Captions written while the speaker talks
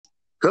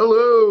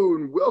Hello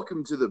and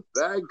welcome to the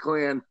Bag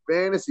Clan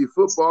Fantasy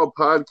Football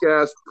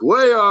Podcast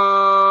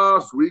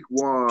Playoffs Week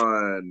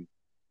 1.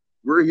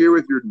 We're here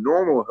with your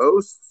normal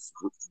hosts.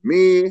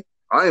 Me,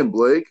 I am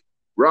Blake.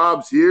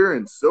 Rob's here,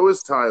 and so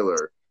is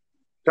Tyler.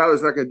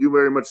 Tyler's not going to do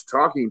very much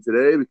talking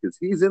today because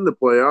he's in the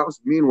playoffs.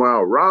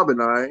 Meanwhile, Rob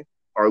and I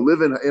are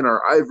living in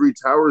our ivory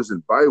towers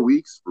and bye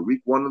weeks for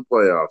Week 1 of the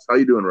playoffs. How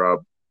you doing,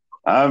 Rob?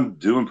 I'm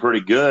doing pretty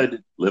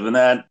good, living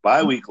that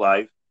bye week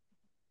life.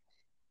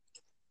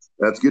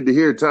 That's good to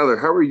hear. Tyler,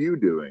 how are you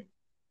doing?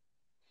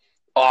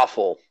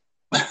 Awful.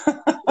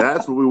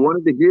 That's what we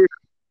wanted to hear.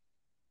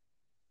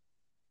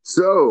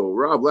 So,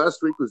 Rob,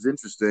 last week was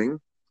interesting.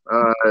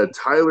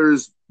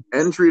 Tyler's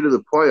entry to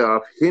the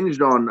playoff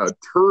hinged on a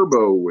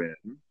turbo win.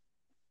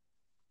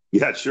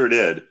 Yeah, it sure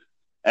did.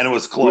 And it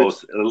was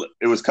close.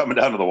 It was coming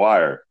down to the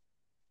wire.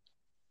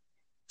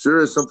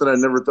 Sure is something I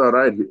never thought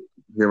I'd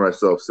hear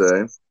myself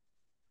say.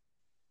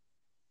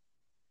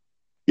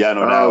 Yeah,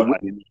 no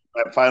doubt.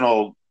 That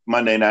final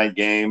Monday night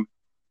game,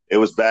 it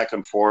was back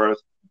and forth.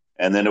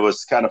 And then it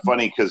was kind of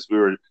funny because we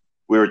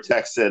were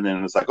texting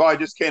and it's like, oh, I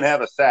just can't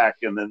have a sack.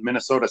 And then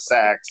Minnesota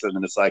sacks. And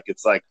then it's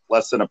like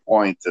less than a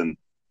point. And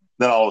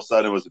then all of a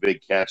sudden it was a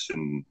big catch.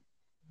 And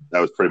that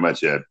was pretty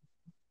much it.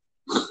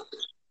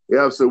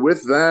 Yeah, so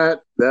with that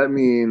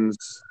means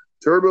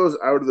Turbo's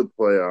out of the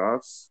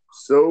playoffs.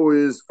 So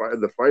is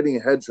the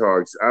Fighting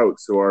Hedgehogs out.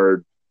 So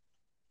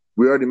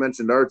we already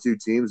mentioned our two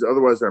teams.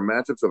 Otherwise, our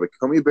matchups are the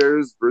Cummy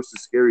Bears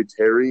versus Scary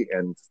Terry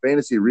and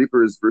Fantasy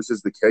Reapers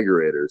versus the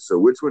Kegerators. So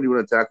which one do you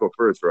want to tackle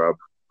first, Rob?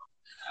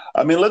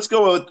 I mean, let's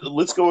go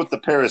with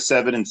the pair of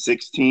 7 and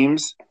 6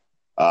 teams.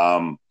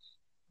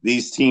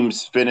 These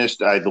teams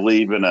finished, I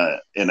believe, in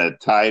a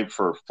tie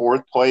for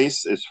 4th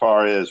place as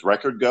far as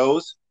record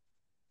goes.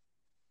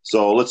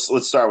 So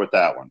let's start with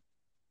that one.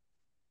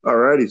 All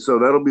righty, so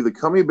that'll be the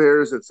Cummy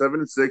Bears at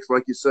 7 and 6,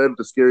 like you said, with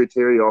the Scary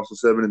Terry also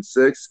 7 and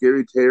 6.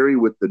 Scary Terry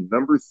with the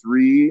number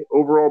 3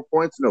 overall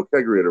points. No,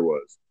 Kegerator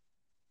was.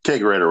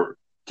 Kegerator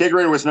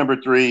was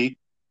number 3.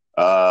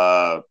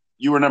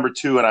 You were number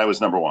 2, and I was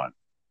number 1.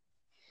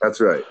 That's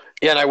right.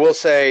 Yeah, and I will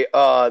say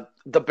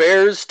the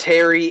Bears,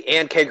 Terry,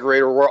 and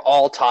Kegerator were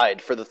all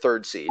tied for the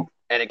 3rd seed,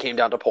 and it came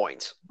down to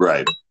points.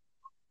 Right.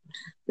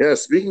 Yeah,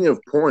 speaking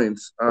of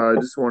points, I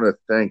just want to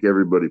thank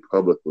everybody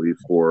publicly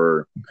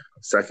for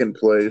 2nd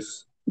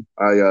place.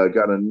 I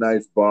got a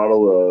nice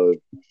bottle of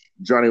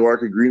Johnny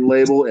Walker Green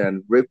Label,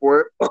 and wait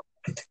for it.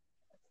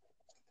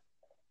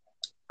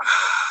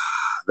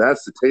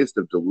 That's the taste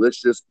of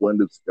delicious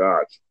blended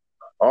scotch.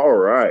 All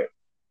right.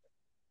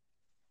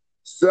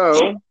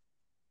 So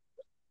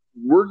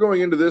we're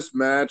going into this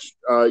match,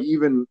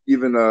 even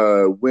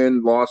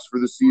win-loss for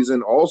the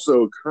season.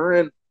 Also,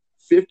 current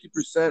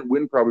 50%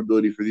 win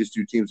probability for these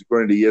two teams,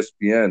 according to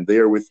ESPN. They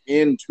are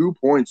within 2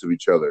 points of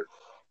each other.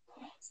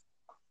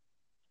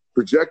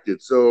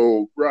 Projected.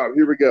 So, Rob,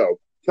 here we go.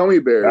 Cummy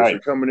Bears are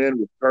coming in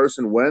with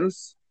Carson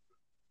Wentz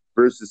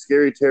versus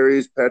Scary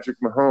Terry's Patrick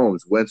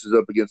Mahomes. Wentz is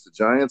up against the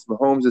Giants.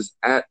 Mahomes is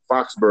at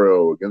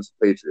Foxborough against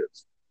the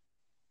Patriots.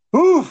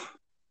 Oof.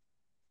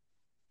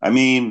 I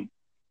mean,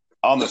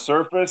 on the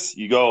surface,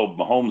 you go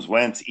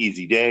Mahomes-Wentz,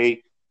 easy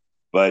day.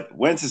 But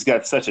Wentz has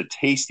got such a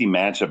tasty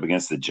matchup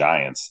against the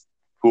Giants,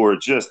 who are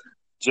just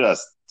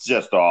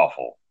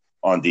awful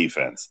on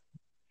defense.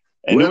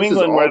 And Wentz New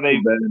England, where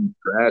they've been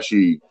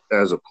trashy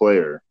as a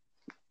player.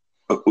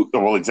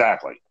 Well,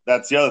 exactly.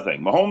 That's the other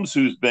thing. Mahomes,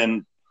 who's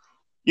been,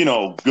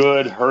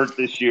 good, hurt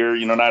this year,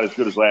 not as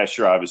good as last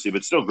year, obviously,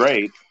 but still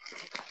great.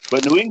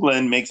 But New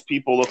England makes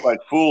people look like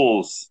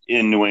fools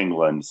in New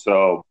England.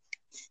 So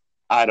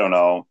I don't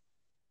know.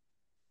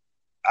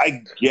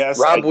 I guess.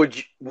 Rob, go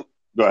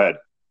ahead.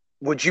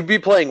 Would you be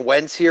playing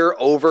Wentz here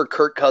over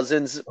Kirk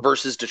Cousins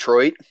versus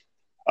Detroit?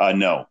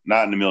 No,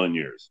 not in a million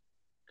years.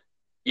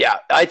 Yeah,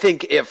 I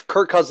think if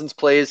Kirk Cousins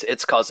plays,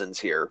 it's Cousins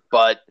here.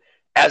 But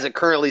as it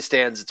currently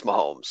stands, it's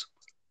Mahomes.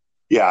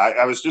 Yeah,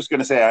 I was just going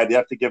to say I'd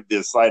have to give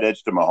the slight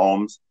edge to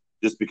Mahomes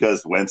just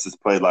because Wentz has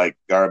played like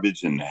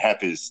garbage and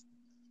half his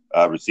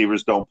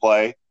receivers don't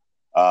play.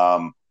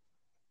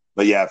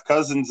 But yeah, if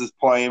Cousins is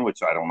playing,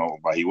 which I don't know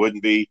why he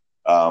wouldn't be,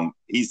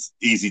 he's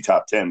easy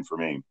top 10 for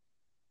me.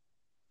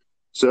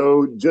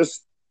 So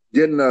just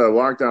getting a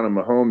lockdown on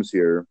Mahomes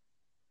here.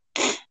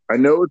 I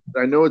know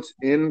it's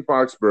in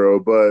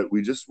Foxborough, but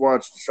we just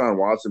watched Deshaun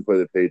Watson play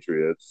the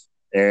Patriots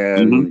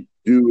and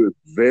do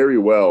very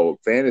well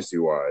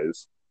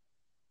fantasy-wise.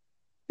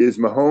 Is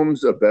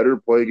Mahomes a better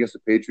play against the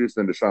Patriots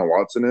than Deshaun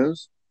Watson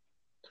is?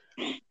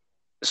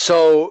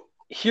 So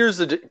here's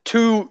the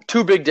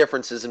two big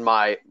differences in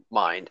my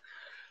mind.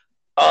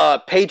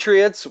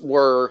 Patriots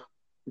were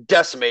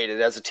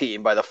decimated as a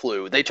team by the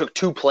flu. They took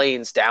 2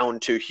 planes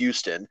down to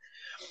Houston.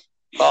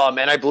 And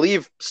I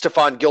believe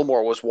Stephon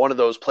Gilmore was one of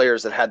those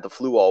players that had the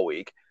flu all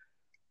week.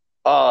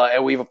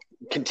 And we've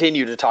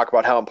continued to talk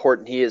about how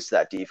important he is to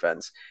that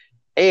defense.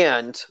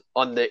 And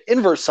on the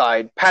inverse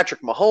side,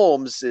 Patrick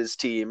Mahomes'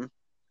 team,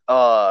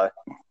 well,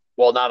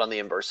 not on the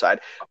inverse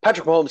side,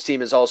 Patrick Mahomes'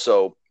 team is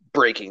also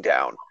breaking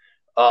down.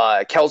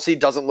 Kelsey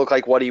doesn't look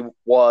like what he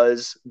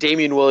was.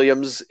 Damian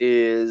Williams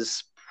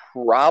is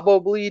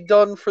probably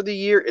done for the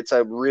year. It's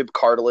a rib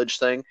cartilage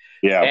thing.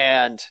 Yeah.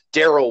 And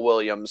Darrell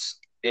Williams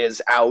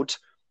is out.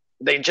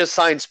 They just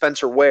signed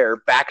Spencer Ware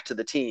back to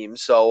the team,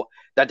 so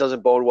that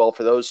doesn't bode well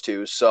for those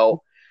two.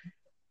 So,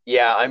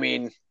 yeah, I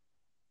mean,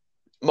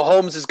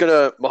 Gilmore's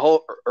going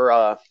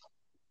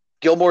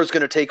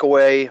to take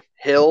away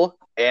Hill,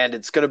 and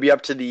it's going to be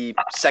up to the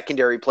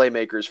secondary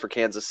playmakers for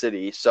Kansas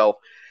City. So,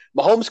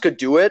 Mahomes could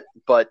do it,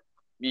 but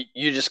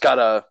you just got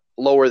to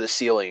lower the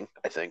ceiling,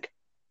 I think.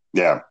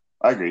 Yeah,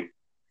 I agree.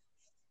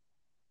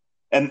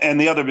 And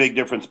the other big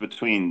difference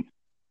between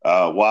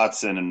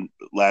Watson and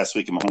last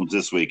week and Mahomes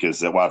this week is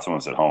that Watson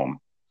was at home,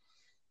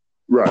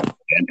 right?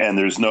 And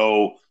there was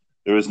no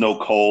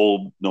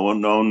cold,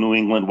 no New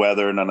England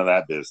weather, none of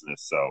that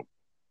business. So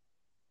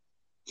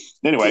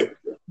anyway,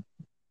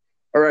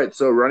 all right.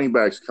 So running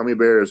backs, Gummy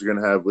Bears are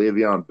going to have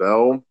Le'Veon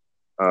Bell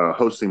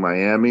hosting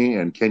Miami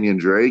and Kenyon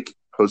Drake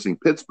hosting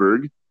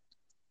Pittsburgh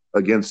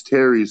against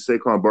Terry's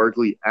Saquon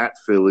Barkley at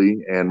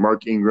Philly and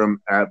Mark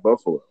Ingram at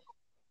Buffalo.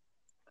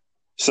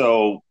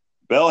 So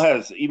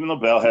even though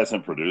Bell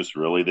hasn't produced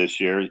really this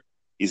year,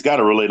 he's got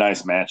a really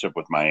nice matchup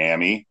with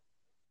Miami.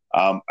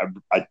 I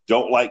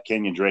don't like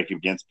Kenyon Drake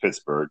against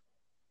Pittsburgh.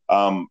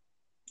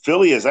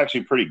 Philly is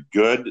actually pretty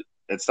good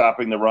at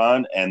stopping the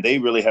run, and they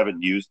really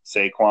haven't used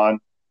Saquon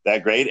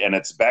that great. And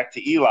it's back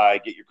to Eli,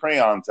 get your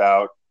crayons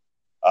out,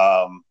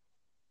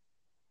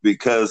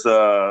 because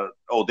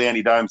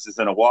Danny Dimes is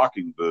in a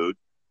walking boot.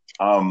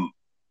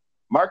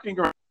 Mark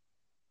Ingram,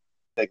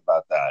 think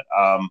about that.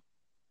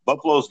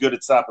 Buffalo's good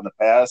at stopping the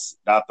pass,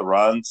 not the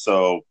run.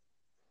 So,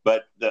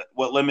 but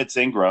what limits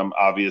Ingram,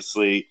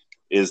 obviously,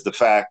 is the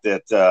fact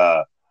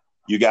that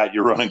you got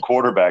your running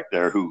quarterback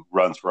there who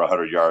runs for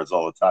 100 yards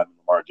all the time,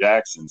 Lamar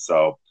Jackson.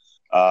 So,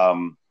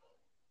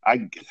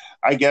 I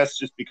guess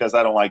just because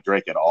I don't like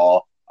Drake at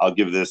all, I'll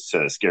give this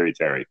to Scary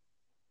Terry.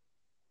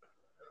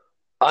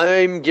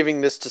 I'm giving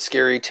this to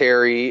Scary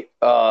Terry.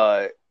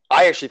 I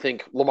actually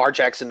think Lamar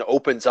Jackson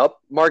opens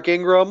up Mark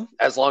Ingram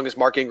as long as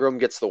Mark Ingram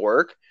gets the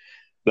work.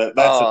 That's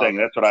the thing.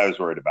 That's what I was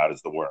worried about,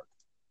 is the work.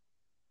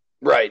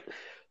 Right.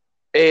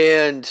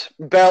 And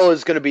Bell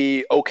is going to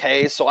be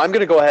okay. So I'm going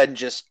to go ahead and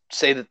just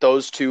say that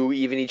those two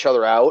even each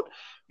other out.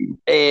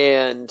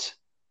 And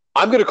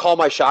I'm going to call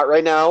my shot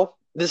right now.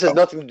 This has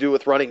nothing to do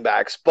with running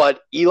backs,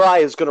 but Eli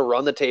is going to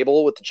run the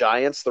table with the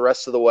Giants the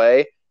rest of the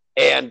way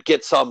and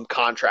get some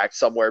contract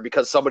somewhere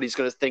because somebody's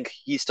going to think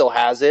he still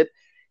has it,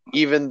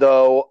 even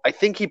though I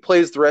think he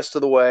plays the rest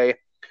of the way.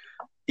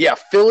 Yeah,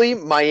 Philly,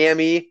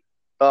 Miami,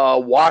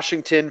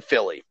 Washington,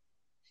 Philly.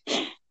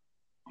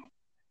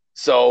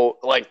 So,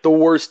 like, the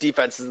worst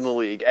defenses in the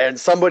league. And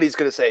somebody's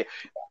going to say,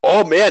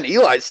 oh, man,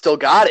 Eli's still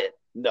got it.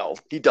 No,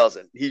 he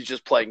doesn't. He's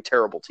just playing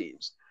terrible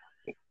teams.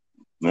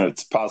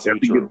 It's possibly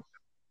true.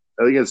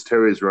 I think it's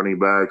Terry's running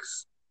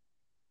backs.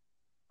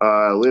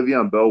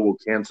 Le'Veon Bell will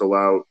cancel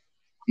out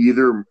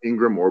either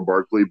Ingram or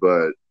Barkley,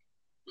 but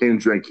Kenyon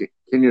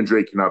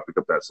Drake cannot pick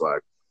up that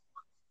slack.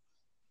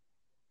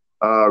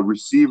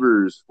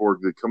 Receivers for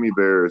the Gummy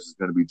Bears is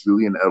going to be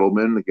Julian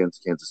Edelman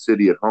against Kansas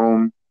City at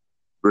home,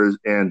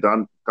 and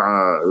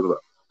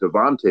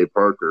Devontae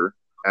Parker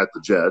at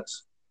the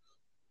Jets.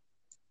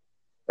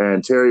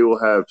 And Terry will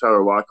have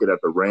Tyler Lockett at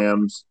the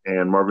Rams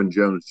and Marvin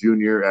Jones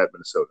Jr. at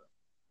Minnesota.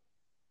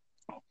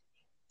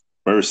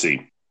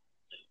 Mercy.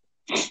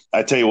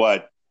 I tell you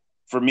what,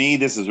 for me,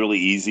 this is really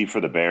easy for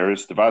the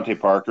Bears. Devontae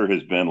Parker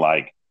has been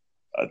like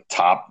a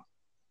top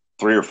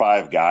 3 or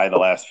 5 guy the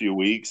last few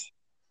weeks,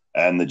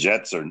 and the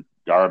Jets are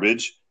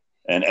garbage.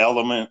 And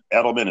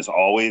Edelman is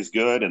always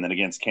good. And then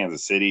against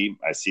Kansas City,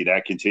 I see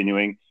that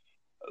continuing.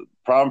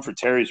 Problem for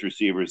Terry's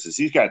receivers is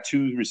he's got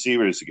 2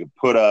 receivers who can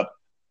put up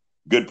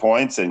good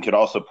points and could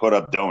also put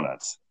up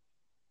donuts.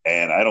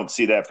 And I don't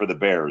see that for the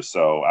Bears,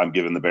 so I'm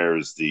giving the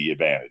Bears the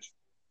advantage.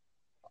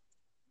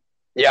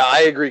 Yeah,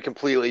 I agree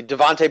completely.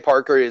 Devontae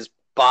Parker is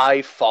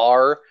by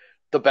far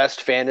the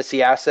best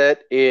fantasy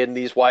asset in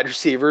these wide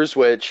receivers,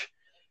 which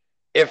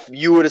if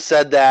you would have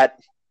said that,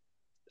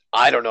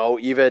 I don't know,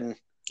 he's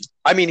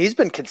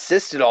been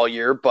consistent all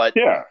year, but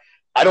yeah,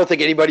 I don't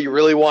think anybody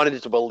really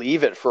wanted to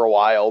believe it for a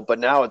while. But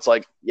now it's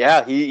like,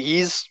 yeah,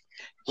 he's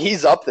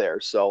up there.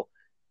 So,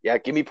 yeah,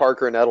 give me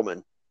Parker and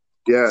Edelman.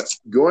 Yeah,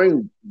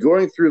 going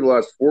through the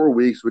last 4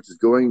 weeks, which is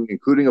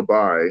including a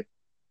bye,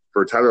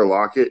 for Tyler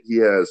Lockett, he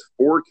has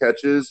 4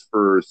 catches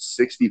for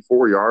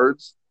 64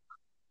 yards.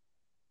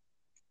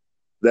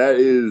 That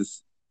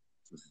is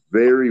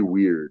very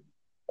weird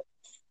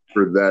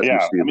for that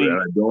receiver,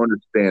 and I don't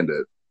understand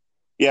it.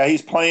 Yeah,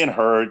 he's playing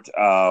hurt.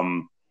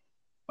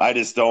 I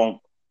just don't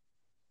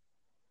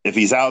 – if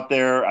he's out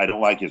there, I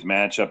don't like his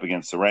matchup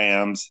against the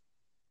Rams.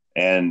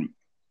 And,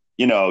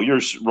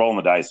 you're rolling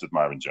the dice with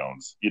Marvin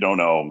Jones. You don't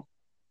know,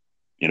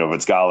 if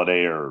it's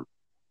Golladay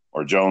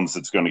or Jones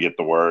that's going to get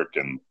the work,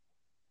 and –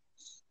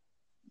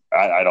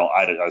 I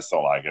just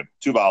don't like it.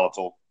 Too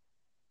volatile.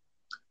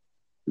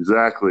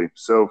 Exactly.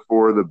 So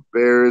for the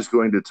Bears,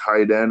 going to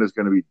tight end is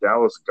going to be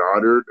Dallas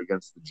Goedert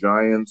against the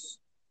Giants.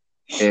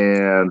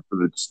 And for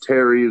the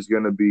Terry is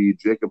going to be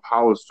Jacob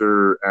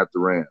Hollister at the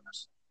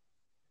Rams.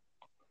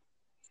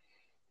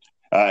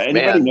 Anybody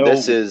Man, know?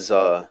 this is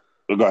Go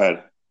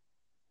ahead.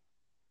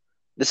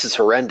 this is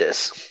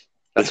horrendous.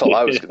 That's all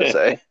I was going to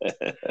say.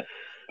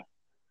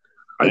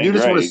 I do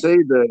just want to Great. say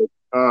that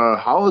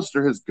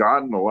Hollister has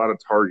gotten a lot of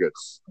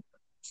targets.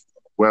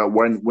 Well,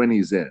 when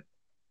he's in,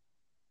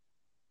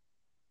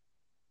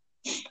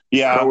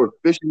 Yeah, how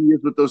efficient he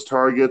is with those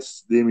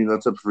targets, I mean,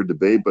 that's up for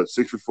debate. But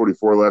 6 for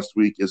 44 last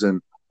week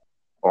isn't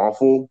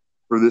awful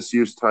for this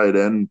year's tight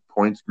end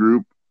points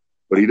group,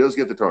 but he does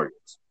get the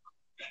targets.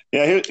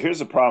 Yeah, here's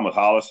the problem with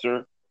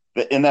Hollister.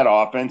 In that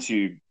offense,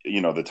 you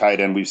know, the tight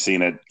end, we've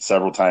seen it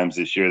several times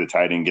this year. The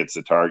tight end gets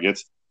the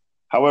targets.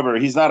 However,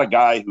 he's not a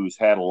guy who's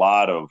had a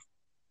lot of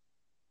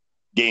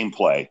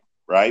gameplay,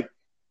 right?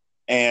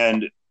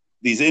 And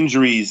these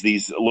injuries,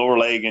 these lower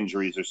leg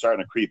injuries, are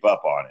starting to creep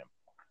up on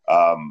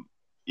him.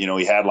 You know,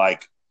 he had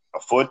like a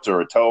foot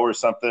or a toe or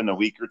something a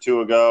week or two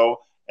ago,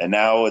 and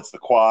now it's the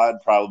quad,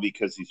 probably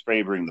because he's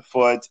favoring the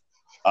foot.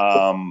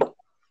 I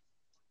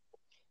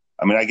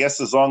mean, I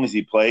guess as long as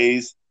he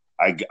plays,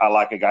 I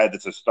like a guy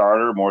that's a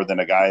starter more than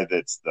a guy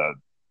that's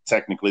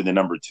technically the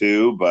number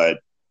 2, but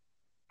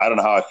I don't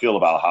know how I feel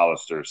about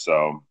Hollister,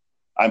 so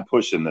I'm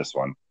pushing this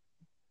one.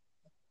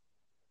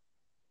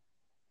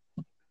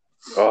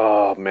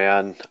 Oh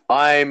man,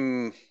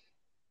 I'm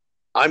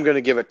going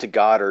to give it to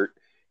Goddard.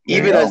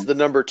 Even as the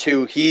number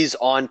 2, he's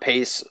on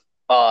pace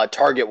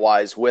target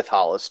wise with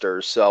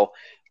Hollister. So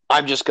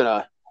I'm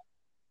gonna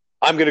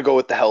go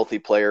with the healthy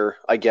player,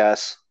 I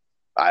guess.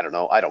 I don't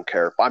know. I don't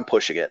care. I'm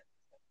pushing it.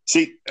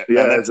 See,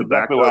 Yeah, that's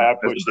exactly why I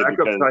pushed it.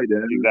 Because, tight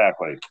end.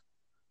 Exactly.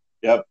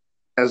 Yep.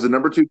 As the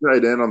number 2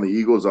 tight end on the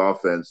Eagles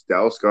offense,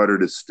 Dallas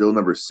Goedert is still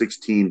number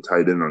 16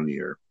 tight end on the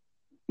year.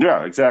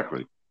 Yeah,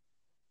 exactly.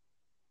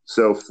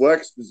 So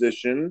flex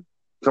position,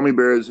 Cummy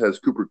Bears has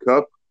Cooper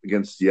Kupp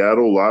against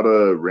Seattle. A lot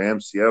of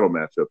Rams-Seattle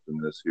matchups in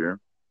this here.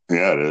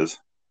 Yeah, it is.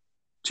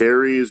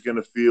 Terry is going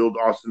to field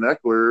Austin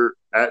Eckler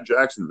at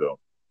Jacksonville.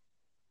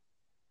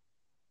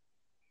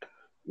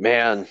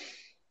 Man,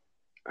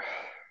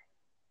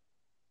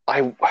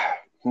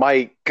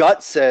 my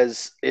gut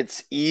says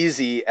it's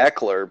easy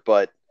Eckler,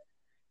 but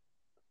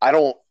I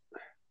don't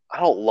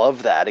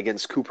love that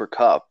against Cooper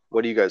Kupp.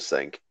 What do you guys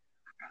think?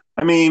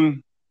 I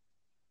mean,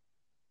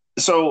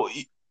 so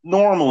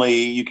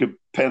normally you could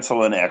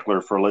pencil in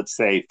Eckler for, let's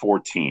say,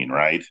 14,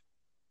 right?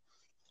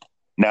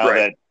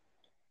 Now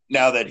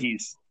that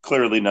he's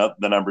clearly not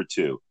the number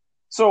 2.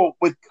 So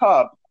with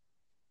Kupp,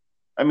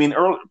 I mean,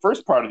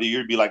 first part of the year,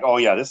 you'd be like, oh,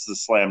 yeah, this is a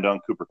slam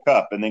dunk Cooper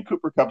Kupp. And then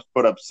Cooper Kupp's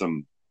put up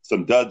some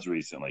duds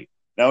recently.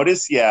 Now, it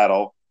is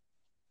Seattle.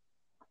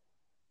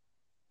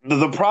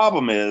 The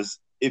problem is,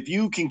 if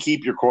you can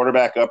keep your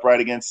quarterback upright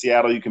against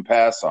Seattle, you can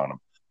pass on them.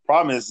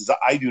 Problem is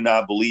I do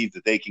not believe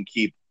that they can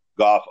keep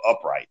Goff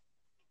upright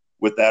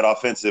with that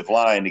offensive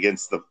line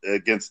against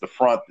the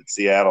front that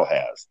Seattle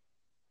has.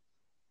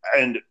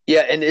 And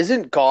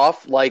isn't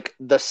Goff like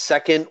the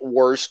second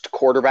worst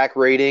quarterback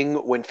rating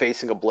when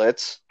facing a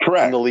blitz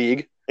correct. In the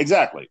league?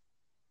 Exactly.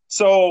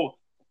 So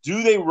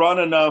do they run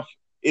enough?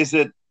 Is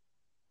it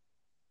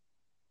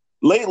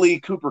lately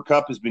Cooper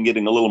Kupp has been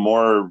getting a little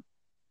more,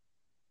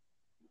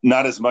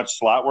 not as much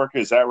slot work.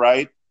 Is that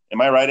right?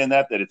 Am I right in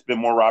that it's been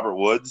more Robert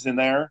Woods in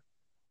there?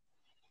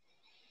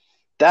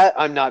 That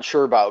I'm not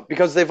sure about,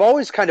 because they've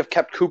always kind of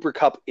kept Cooper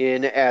Kupp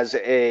in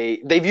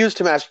they've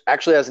used him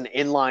actually as an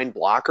inline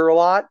blocker a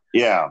lot.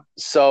 Yeah.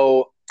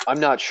 So I'm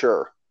not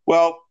sure.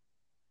 Well,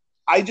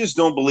 I just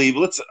don't believe.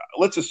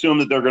 Let's assume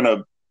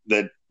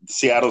that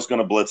Seattle's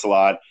going to blitz a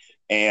lot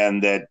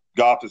and that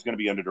Goff is going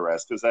to be under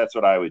duress, because that's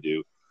what I would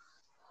do.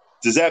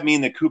 Does that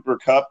mean that Cooper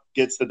Kupp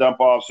gets the dump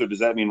offs, or does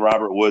that mean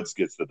Robert Woods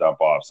gets the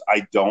dump offs?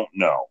 I don't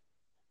know.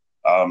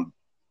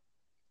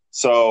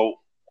 So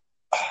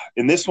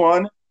in this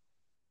one,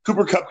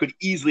 Cooper Kupp could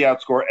easily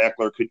outscore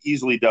Eckler, could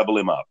easily double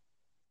him up.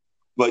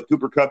 But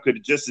Cooper Kupp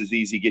could just as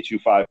easy get you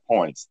 5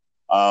 points.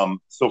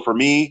 So for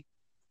me,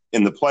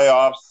 in the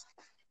playoffs,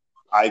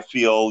 I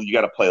feel you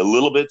got to play a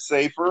little bit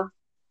safer.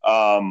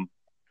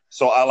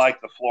 So I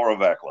like the floor of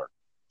Eckler.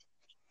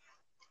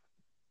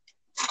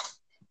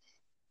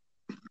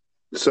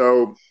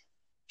 So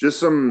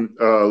just a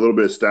little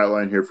bit of stat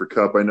line here for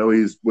Kupp. I know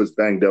he was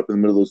banged up in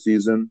the middle of the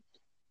season.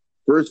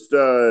 First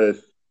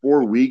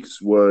 4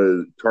 weeks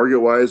was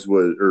target-wise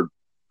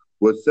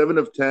was 7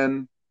 of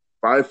 10,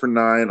 5 for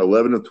 9,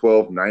 11 of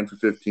 12, 9 for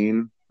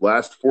 15.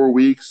 Last 4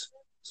 weeks,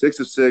 6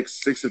 of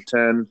 6, 6 of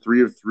 10,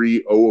 3 of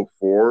 3, 0 of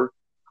 4.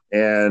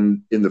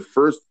 And in the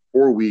first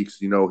 4 weeks,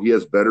 he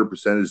has better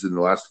percentages in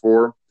the last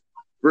 4.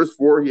 First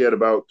 4, he had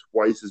about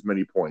twice as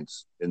many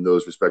points in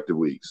those respective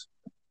weeks.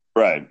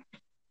 Right.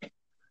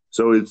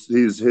 So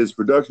his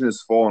production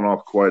has fallen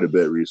off quite a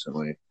bit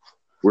recently.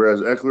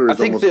 Whereas Eckler is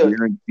almost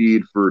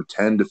guaranteed for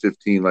 10 to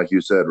 15, like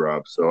you said,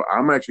 Rob. So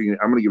I'm going to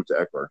give it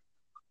to Eckler.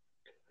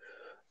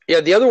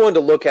 Yeah, the other one to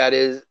look at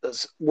is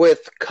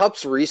with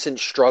Kupp's recent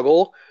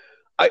struggle.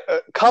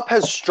 Kupp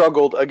has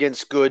struggled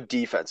against good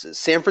defenses.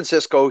 San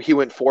Francisco, he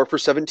went 4 for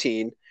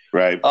 17.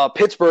 Right.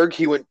 Pittsburgh,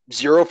 he went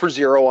 0 for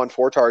 0 on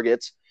 4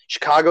 targets.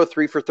 Chicago,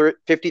 3 for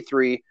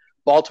 53.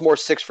 Baltimore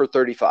 6 for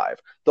 35.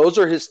 Those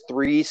are his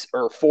 3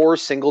 or 4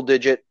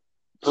 single-digit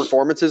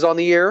performances on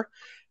the year.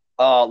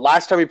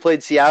 Last time he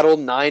played Seattle,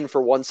 9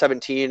 for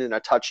 117 and a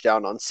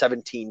touchdown on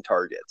 17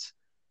 targets.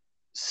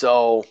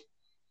 So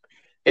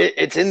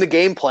it's in the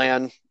game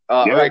plan.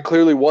 Or it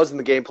clearly was in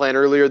the game plan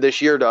earlier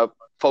this year to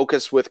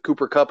focus with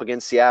Cooper Kupp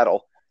against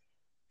Seattle.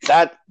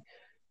 That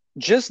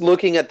just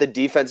looking at the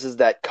defenses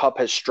that Kupp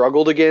has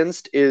struggled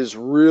against is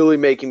really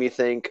making me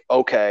think,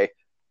 okay,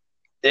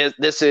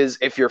 this is,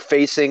 if you're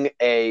facing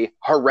a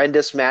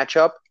horrendous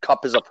matchup,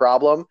 Kupp is a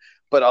problem.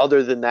 But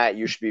other than that,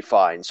 you should be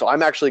fine. So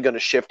I'm actually going to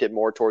shift it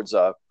more towards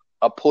a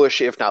push,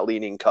 if not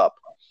leaning Kupp.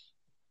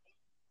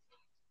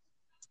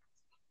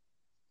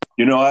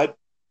 You know what?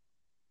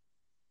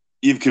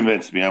 You've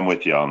convinced me. I'm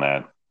with you on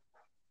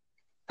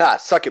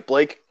that. Suck it,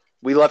 Blake.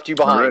 We left you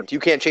behind. Right. You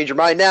can't change your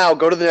mind now.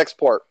 Go to the next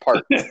part.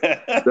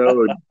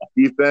 So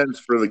defense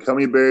for the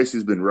Gummy Bears,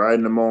 he's been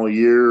riding them all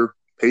year.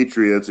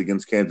 Patriots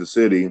against Kansas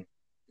City.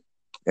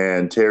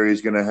 And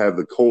Terry's going to have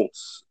the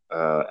Colts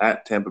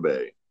at Tampa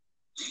Bay.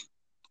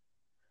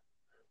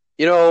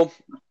 You know,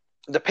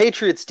 the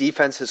Patriots'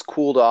 defense has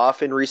cooled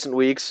off in recent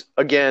weeks.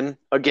 Again,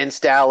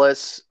 against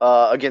Dallas,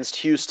 against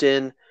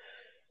Houston.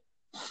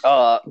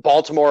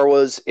 Baltimore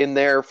was in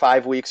there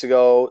 5 weeks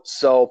ago.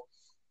 So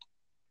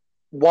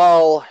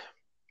while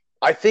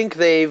I think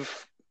they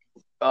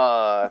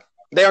aren't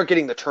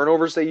getting the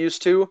turnovers they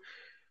used to,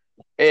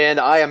 and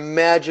I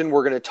imagine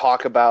we're going to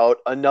talk about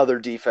another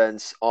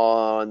defense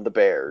on the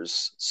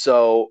Bears.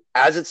 So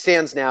as it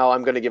stands now,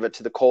 I'm going to give it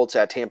to the Colts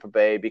at Tampa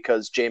Bay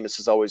because Jameis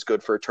is always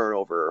good for a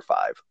turnover or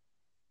 5.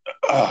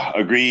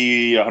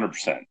 Agree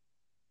 100%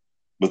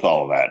 with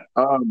all of that.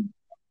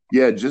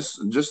 Yeah,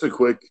 just a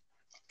quick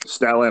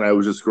stat line. I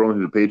was just scrolling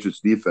through the Patriots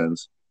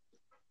defense.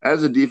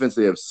 As a defense,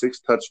 they have 6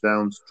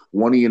 touchdowns,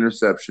 20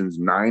 interceptions,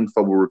 9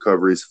 fumble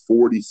recoveries,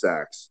 40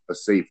 sacks, a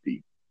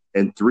safety,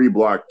 and 3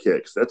 block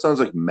kicks. That sounds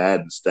like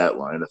Madden stat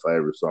line if I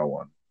ever saw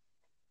one.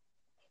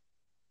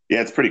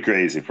 Yeah, it's pretty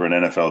crazy for an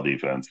NFL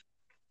defense.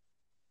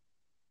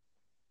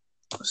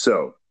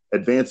 So,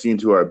 advancing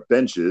into our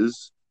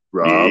benches,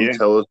 Rob,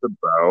 tell us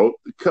about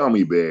the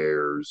Gummy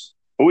Bears.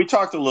 Well, we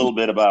talked a little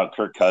bit about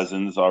Kirk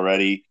Cousins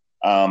already.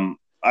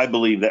 I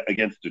believe that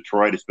against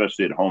Detroit,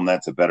 especially at home,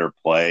 that's a better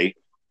play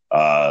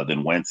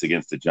than Wentz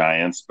against the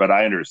Giants. But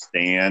I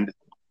understand,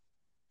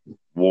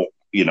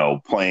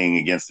 playing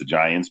against the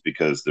Giants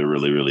because they're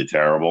really, really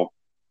terrible.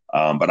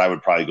 But I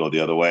would probably go the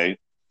other way.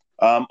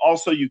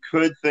 Also, you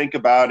could think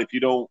about if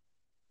you don't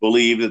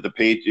believe that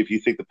if you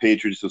think the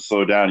Patriots will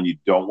slow down and you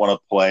don't want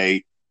to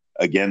play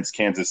against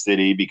Kansas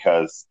City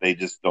because they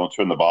just don't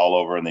turn the ball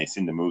over and they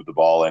seem to move the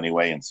ball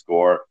anyway and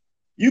score,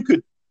 you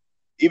could,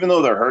 even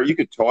though they're hurt, you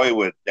could toy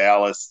with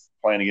Dallas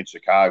playing against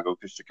Chicago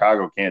because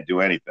Chicago can't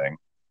do anything.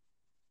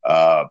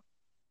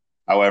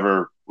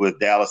 However, with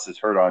Dallas is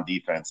hurt on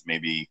defense,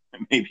 maybe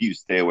you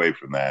stay away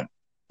from that.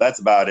 That's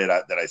about it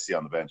that I see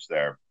on the bench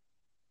there.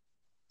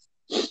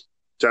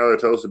 Tyler,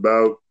 tell us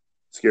about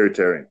Scary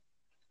Terry.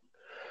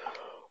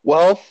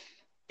 Well,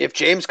 if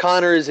James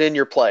Conner is in,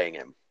 you're playing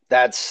him.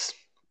 That's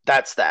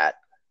that.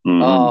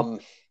 Mm-hmm.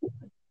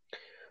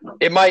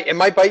 It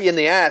might bite you in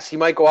the ass. He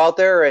might go out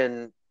there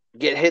and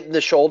get hit in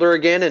the shoulder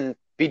again and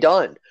be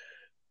done.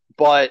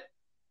 But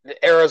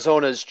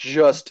Arizona's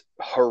just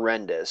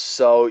horrendous.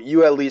 So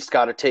you at least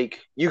got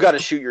to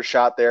shoot your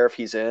shot there if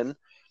he's in.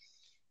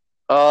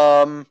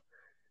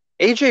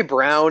 AJ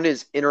Brown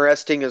is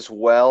interesting as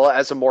well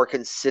as a more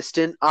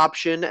consistent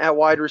option at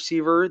wide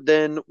receiver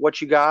than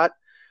what you got.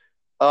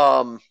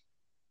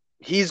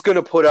 He's going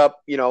to put up,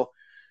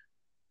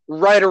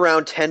 right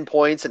around 10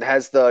 points and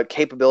has the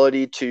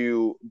capability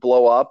to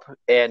blow up.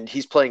 And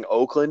he's playing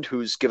Oakland,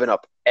 who's given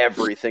up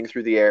everything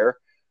through the air.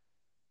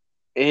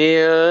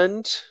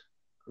 And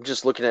I'm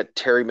just looking at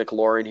Terry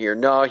McLaurin here.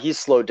 No, he's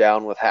slowed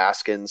down with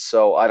Haskins,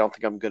 so I don't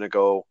think I'm going to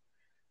go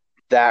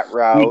that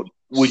route.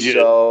 Would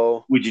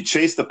you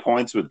chase the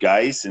points with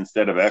Geis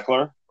instead of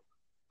Eckler?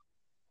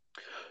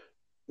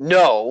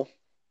 No,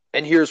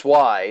 and here's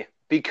why.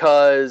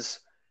 Because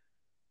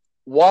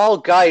while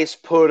Geis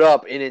put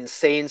up an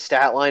insane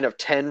stat line of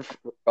 10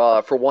 for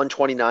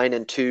 129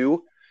 and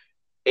 2,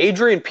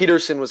 Adrian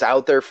Peterson was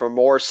out there for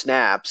more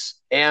snaps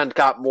and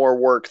got more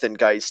work than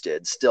Geis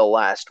did still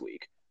last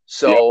week.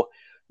 So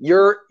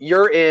you're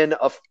in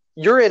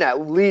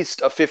at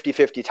least a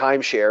 50-50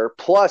 timeshare,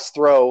 plus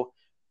throw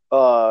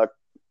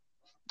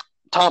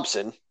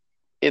Thompson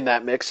in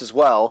that mix as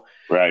well.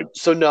 Right.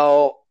 So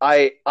no,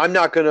 I'm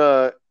not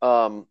gonna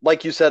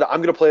like you said,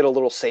 I'm gonna play it a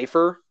little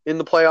safer in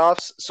the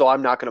playoffs. So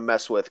I'm not gonna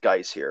mess with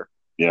Geis here.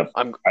 Yeah,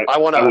 I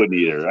wouldn't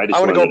either. I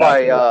want to go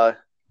by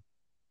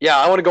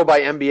I want to go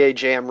by NBA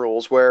Jam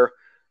rules where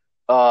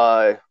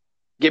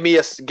give me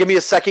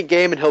a second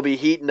game and he'll be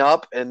heating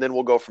up and then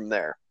we'll go from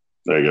there.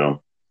 There you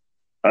go.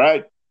 All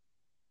right,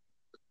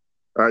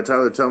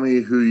 Tyler, tell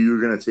me who you're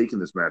going to take in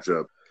this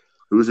matchup.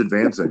 Who's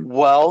advancing?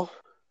 Well,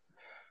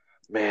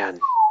 man.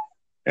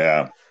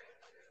 Yeah.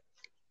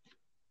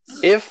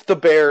 If the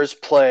Bears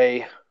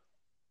play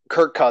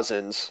Kirk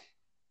Cousins,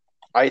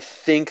 I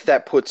think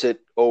that puts it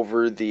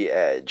over the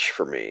edge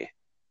for me.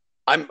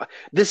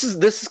 This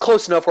is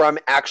close enough where I'm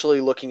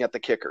actually looking at the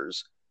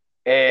kickers.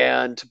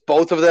 And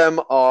both of them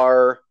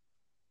are,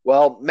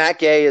 well, Matt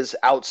Gay is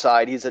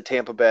outside. He's at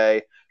Tampa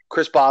Bay.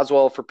 Chris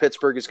Boswell for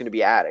Pittsburgh is going to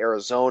be at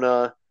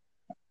Arizona.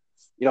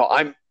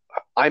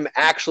 I'm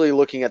actually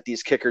looking at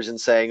these kickers and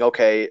saying,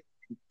 okay,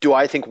 do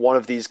I think one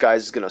of these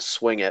guys is going to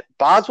swing it?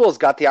 Boswell's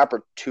got the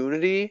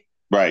opportunity.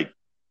 Right.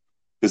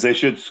 Because they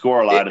should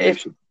score a lot, and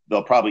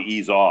they'll probably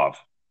ease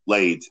off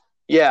late.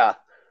 Yeah.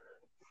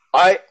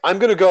 I'm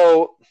going to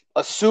go,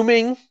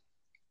 assuming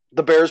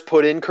the Bears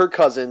put in Kirk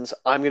Cousins,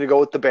 I'm going to go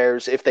with the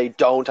Bears. If they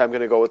don't, I'm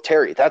going to go with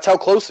Terry. That's how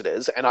close it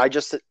is, and I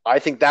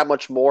think that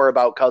much more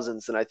about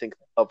Cousins than I think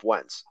of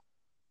Wentz.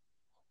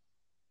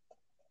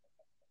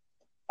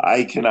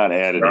 I cannot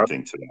add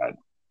anything to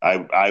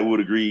that. I would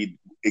agree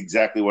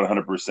exactly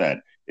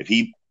 100%. If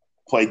he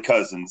played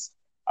Cousins,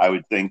 I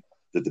would think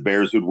that the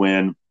Bears would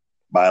win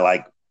by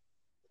like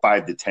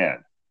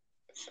 5-10.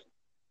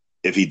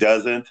 If he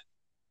doesn't,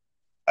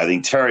 I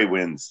think Terry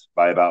wins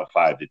by about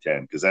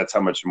 5-10 because that's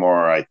how much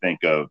more I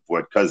think of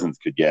what Cousins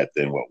could get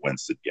than what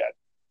Wentz could get.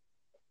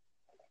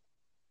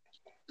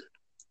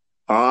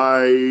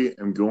 I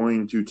am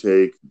going to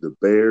take the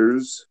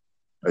Bears.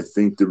 I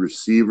think the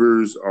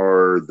receivers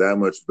are that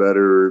much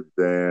better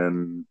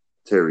than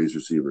Terry's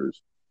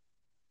receivers.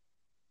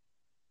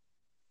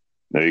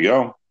 There you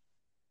go.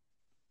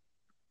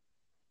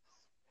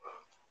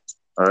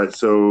 All right,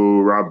 so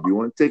Rob, do you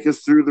want to take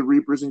us through the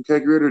Reapers and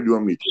Kegerator, or do you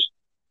want me to?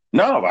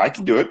 No, I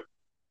can do it.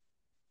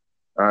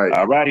 All right.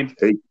 All righty.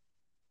 Hey.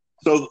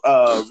 So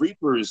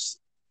Reapers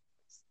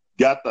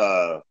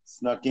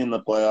snuck in the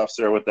playoffs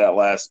there with that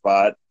last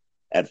spot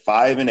at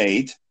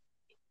 5-8.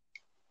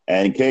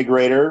 And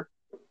Kegerator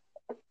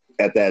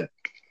at that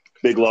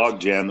big log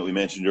jam that we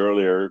mentioned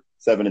earlier,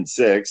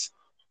 7-6.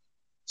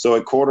 So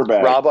at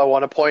quarterback, Rob, I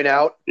want to point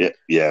out,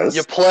 yes,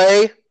 you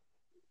play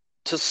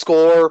to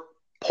score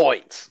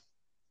points.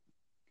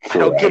 Correct. I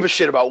don't give a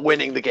shit about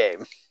winning the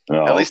game.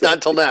 No, at least not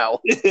until now.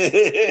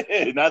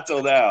 Not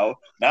till now.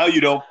 Now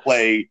you don't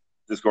play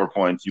to score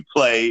points. You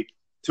play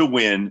to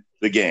win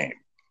the game.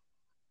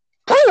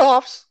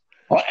 Playoffs.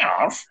 All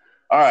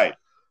right.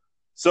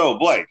 So,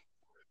 Blake,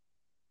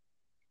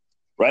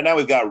 right now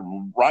we've got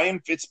Ryan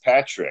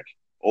Fitzpatrick,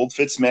 old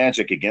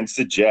Fitzmagic against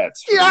the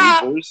Jets for the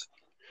Reapers,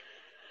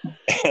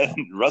 and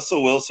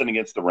Russell Wilson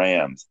against the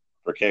Rams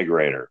for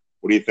Kegerator.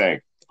 What do you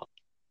think?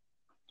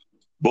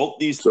 Both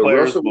these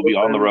players will be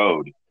on the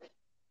road.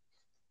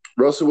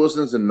 Russell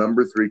Wilson is the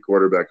number 3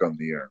 quarterback on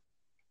the year.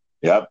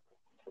 Yep.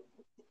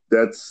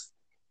 That's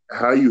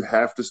how you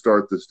have to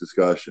start this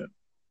discussion.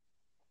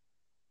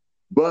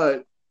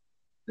 But,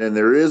 and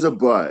there is a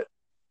but,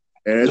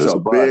 and it's a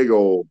big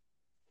old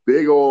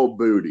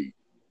booty.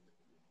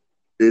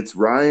 It's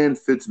Ryan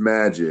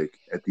Fitzmagic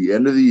at the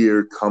end of the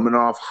year coming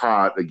off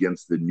hot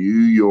against the New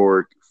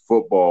York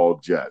Football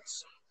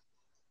Jets.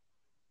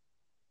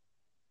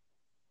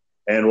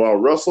 And while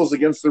Russell's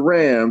against the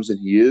Rams, and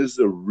he is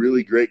a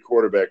really great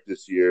quarterback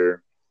this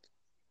year,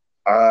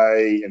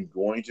 I am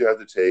going to have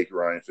to take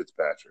Ryan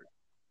Fitzpatrick.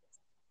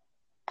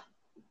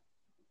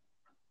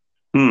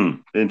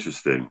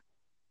 Interesting.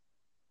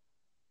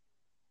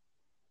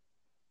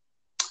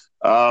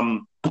 I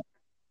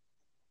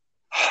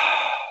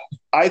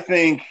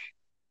think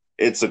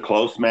it's a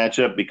close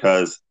matchup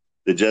because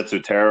the Jets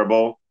are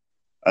terrible.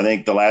 I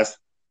think the last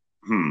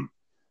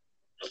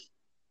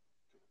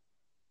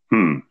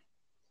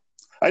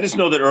I just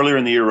know that earlier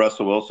in the year,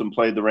 Russell Wilson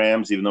played the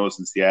Rams, even though it was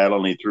in Seattle,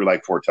 and he threw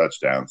like 4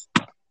 touchdowns.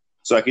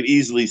 So I could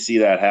easily see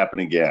that happen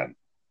again.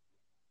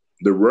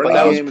 That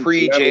was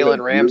pre-Jalen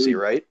Ramsey,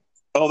 right?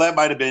 Oh, that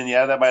might have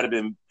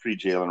been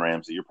pre-Jalen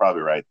Ramsey. You're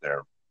probably right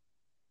there.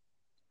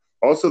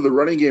 Also, the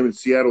running game in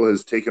Seattle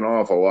has taken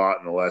off a lot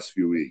in the last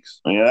few weeks.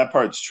 Yeah, that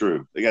part's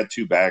true. They got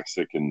 2 backs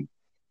that can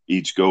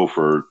each go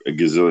for a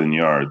gazillion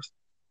yards,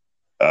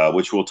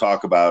 which we'll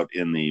talk about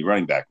in the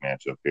running back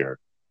matchup here.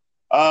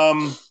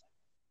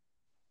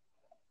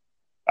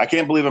 I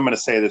can't believe I'm going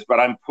to say this, but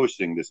I'm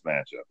pushing this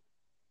matchup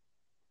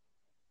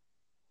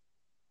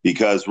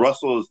because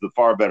Russell is the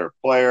far better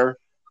player,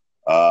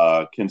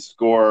 can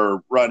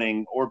score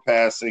running or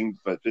passing,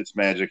 but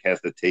Fitzmagic has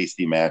the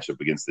tasty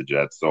matchup against the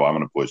Jets, so I'm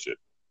going to push it.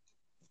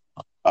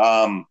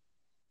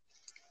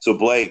 So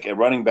Blake, at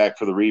running back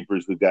for the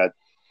Reapers, we've got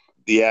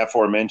the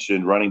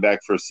aforementioned running back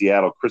for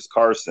Seattle, Chris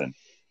Carson,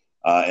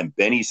 and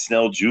Benny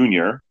Snell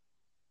Jr.,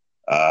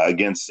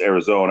 against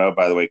Arizona.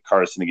 By the way,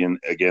 Carson again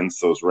against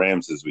those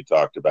Rams as we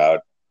talked about.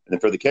 And then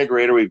for the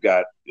Kegerator, we've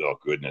got,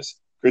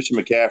 Christian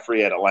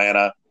McCaffrey at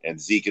Atlanta and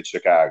Zeke at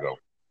Chicago.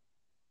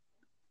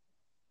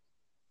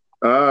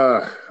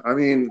 I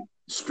mean,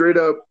 straight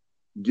up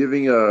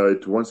giving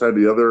to one side or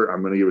the other,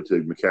 I'm going to give it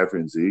to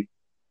McCaffrey and Zeke.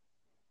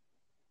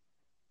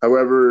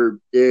 However,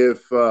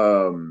 if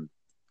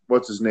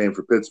what's his name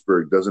for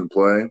Pittsburgh doesn't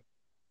play,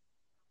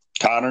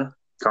 Connor,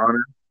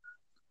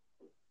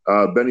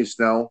 Benny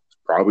Snell,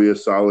 probably a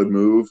solid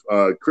move.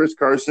 Chris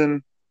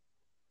Carson,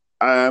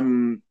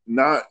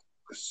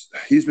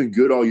 he's been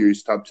good all year.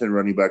 He's top 10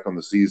 running back on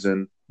the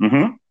season.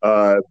 Mm-hmm.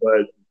 But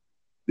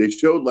they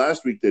showed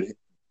last week that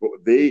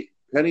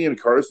Penny and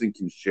Carson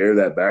can share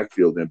that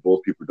backfield and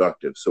both be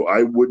productive. So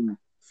I wouldn't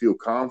feel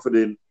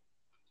confident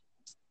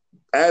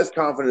as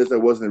I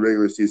was in the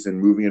regular season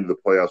moving into the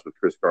playoffs with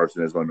Chris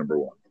Carson as my number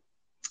one.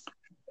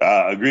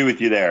 Agree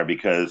with you there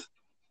because,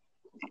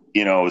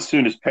 as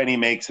soon as Penny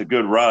makes a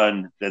good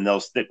run, then they'll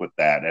stick with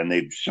that. And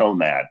they've shown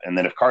that. And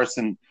then if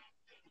Carson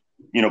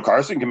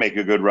can make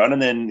a good run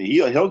and then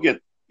he'll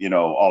get,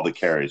 all the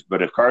carries.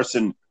 But if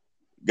Carson,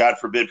 God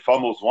forbid,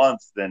 fumbles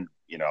once, then,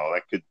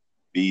 that could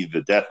be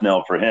the death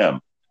knell for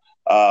him.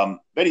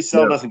 Benny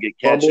Snell doesn't get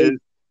catches.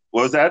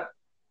 What was that?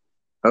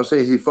 I would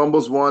say he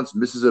fumbles once,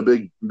 misses a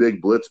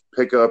big blitz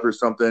pickup or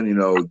something.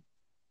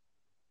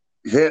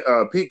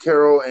 Pete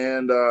Carroll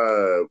and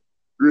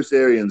Bruce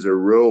Arians are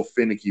real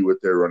finicky with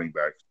their running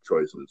back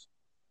choices.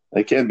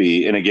 They can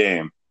be in a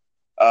game.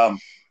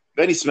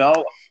 Benny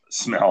Snell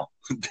has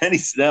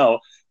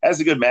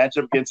a good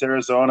matchup against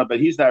Arizona, but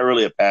he's not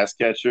really a pass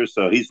catcher,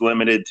 so he's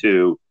limited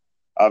to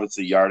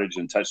obviously yardage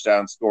and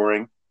touchdown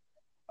scoring.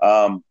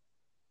 Come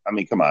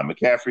on,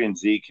 McCaffrey and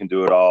Zeke can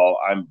do it all.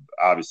 I'm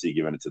obviously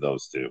giving it to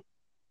those two.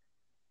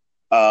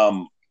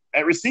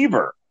 At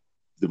receiver,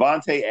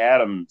 Devontae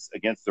Adams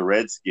against the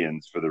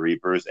Redskins for the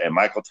Reapers and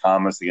Michael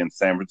Thomas against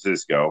San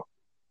Francisco.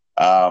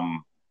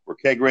 Where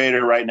Keg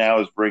Raider right now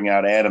is bringing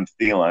out Adam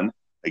Thielen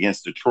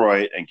against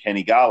Detroit and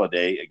Kenny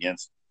Golladay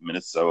against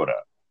Minnesota.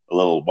 A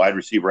little wide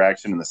receiver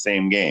action in the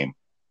same game.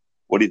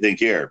 What do you think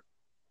here?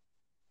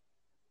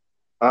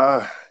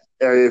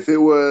 If it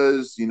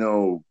was,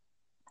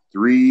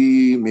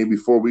 3, maybe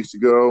 4 weeks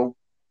ago,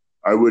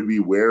 I would be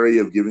wary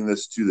of giving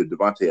this to the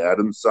Devontae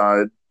Adams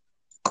side.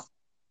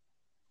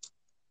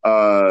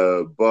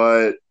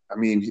 But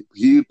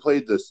he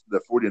played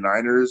the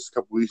 49ers a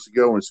couple weeks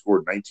ago and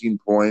scored 19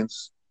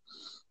 points,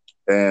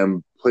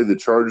 and played the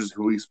Chargers a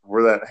couple weeks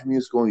before that. He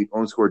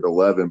only scored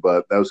 11,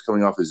 but that was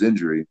coming off his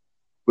injury.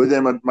 But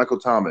then Michael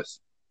Thomas,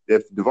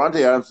 if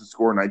Devontae Adams can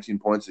score 19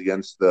 points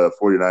against the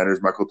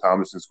 49ers, Michael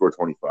Thomas can score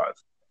 25.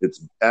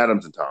 It's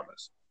Adams and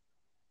Thomas.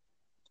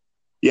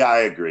 Yeah, I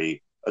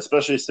agree,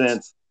 especially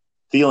since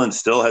Thielen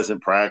still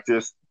hasn't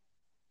practiced.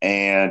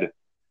 And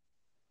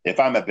if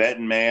I'm a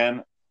betting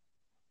man,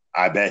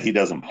 I bet he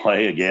doesn't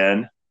play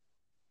again.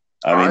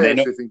 I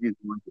actually think he's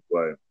going to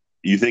play.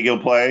 You think he'll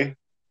play?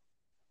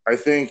 I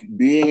think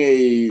being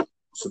a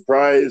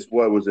surprise,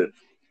 what was it,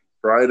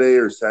 Friday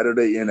or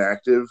Saturday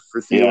inactive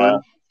for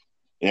Thielen?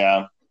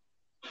 Yeah.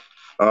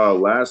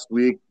 Last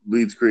week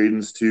leads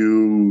credence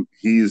to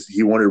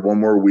he wanted one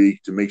more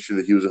week to make sure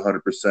that he was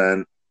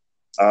 100%.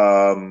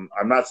 I'm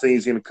not saying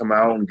he's going to come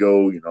out and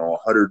go,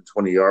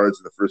 120 yards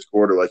in the first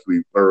quarter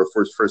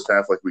first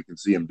half like we can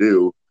see him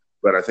do,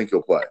 but I think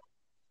he'll play.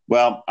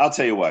 Well, I'll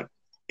tell you what.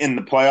 In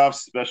the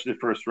playoffs, especially the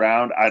first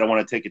round, I don't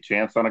want to take a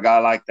chance on a guy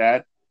like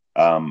that.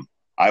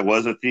 I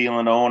was a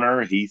Thielen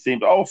owner. He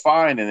seemed,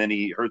 fine, and then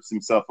he hurts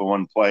himself in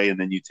one play, and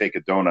then you take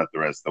a donut the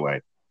rest of the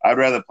way. I'd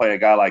rather play a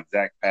guy like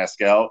Zach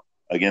Pascal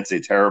against a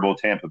terrible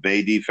Tampa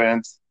Bay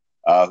defense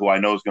who I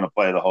know is going to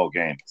play the whole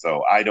game.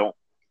 So I don't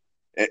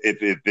 –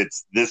 if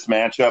it's this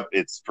matchup,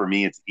 for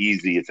me, it's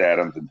easy. It's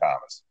Adams and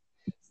Thomas.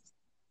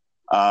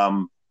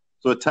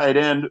 So at tight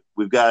end,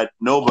 we've got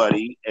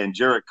nobody and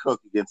Jared Cook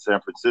against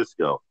San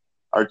Francisco.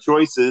 Our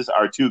choices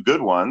are two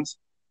good ones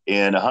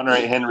in Hunter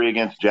Henry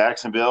against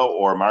Jacksonville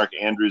or Mark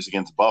Andrews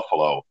against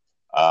Buffalo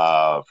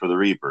for the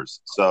Reapers.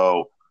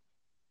 So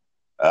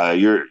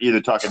you're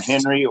either talking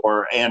Henry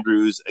or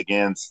Andrews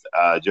against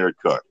Jared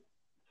Cook.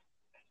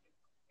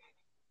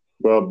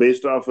 Well,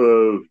 based off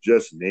of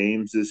just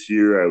names this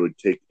year, I would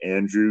take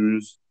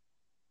Andrews.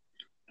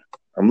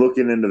 I'm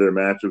looking into their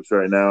matchups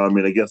right now.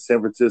 Against San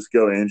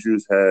Francisco,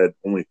 Andrews had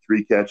only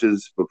 3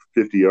 catches for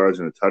 50 yards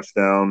and a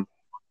touchdown,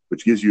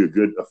 which gives you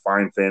a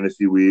fine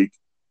fantasy week.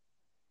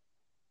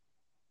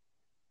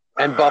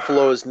 And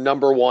Buffalo is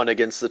number 1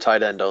 against the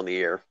tight end on the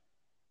year.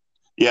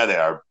 Yeah, they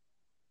are.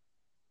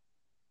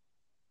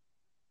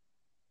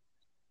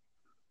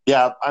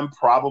 Yeah, I'm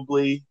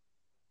probably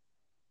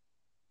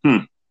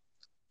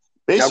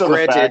based now, on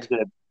granted, the fact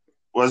that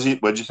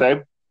what'd you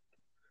say?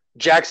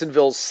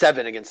 Jacksonville's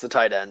 7 against the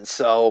tight end,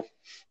 so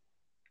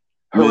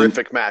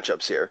horrific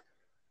matchups here.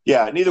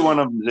 Yeah, neither one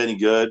of them is any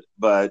good,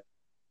 but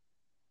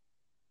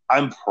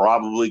I'm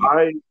probably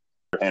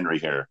Henry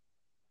here.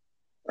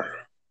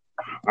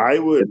 I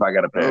would if I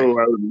got to pick.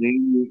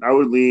 I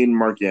would lean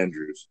Mark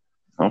Andrews.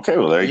 Okay,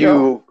 well there you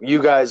go.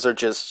 You guys are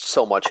just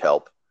so much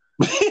help.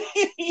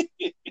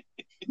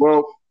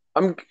 Well,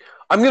 I'm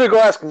gonna go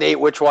ask Nate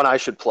which one I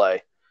should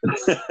play.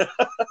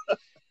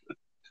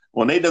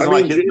 Well, Nate doesn't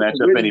like his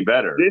matchup any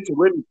better. Jason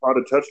Witten caught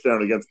a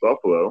touchdown against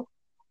Buffalo.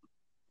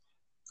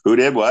 Who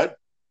did what?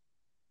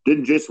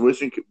 Didn't Jason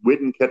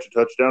Witten catch a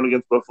touchdown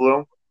against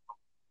Buffalo?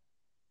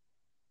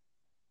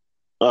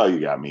 Oh, you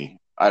got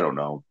me. I don't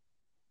know.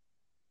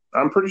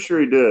 I'm pretty sure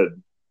he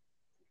did.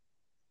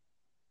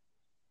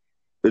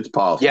 It's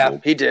possible. Yeah,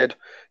 he did.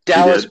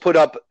 Dallas put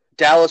up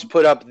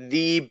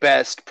the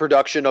best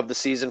production of the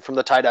season from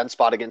the tight end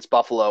spot against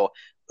Buffalo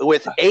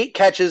with 8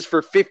 catches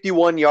for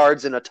 51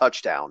 yards and a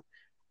touchdown.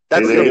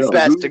 That's There you the go.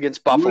 best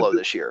against Buffalo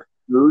this year.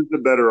 Who's the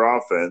better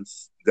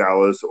offense,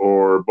 Dallas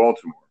or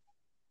Baltimore?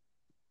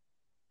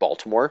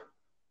 Baltimore.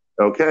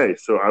 Okay,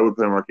 so I would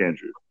play Mark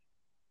Andrews.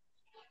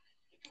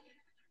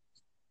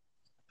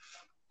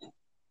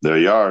 There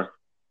you are.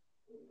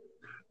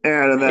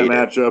 And in that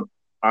matchup,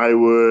 I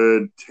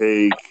would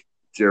take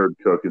Jared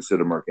Cook instead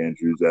of Mark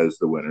Andrews as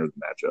the winner of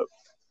the matchup.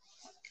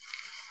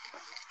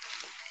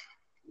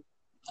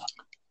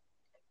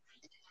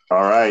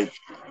 All right.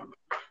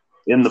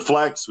 In the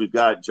flex, we've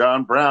got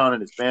John Brown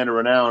and his band of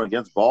renown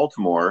against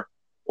Baltimore,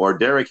 or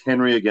Derrick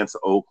Henry against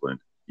Oakland.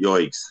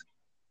 Yoicks.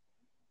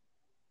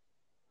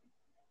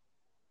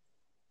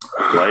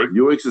 Blake?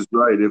 Yoicks is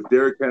right. If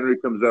Derrick Henry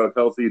comes out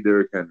healthy,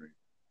 Derrick Henry.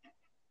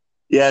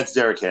 Yeah, it's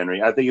Derrick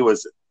Henry. I think it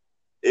was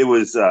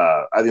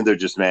I think they're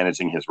just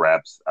managing his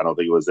reps. I don't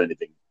think it was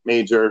anything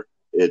major.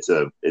 It's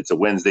a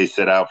Wednesday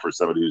sit out for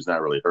somebody who's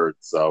not really hurt.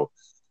 So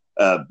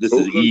this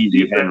is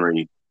easy,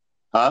 Henry.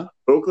 Huh?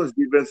 Oakland's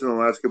defense in the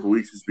last couple of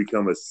weeks has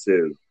become a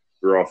sieve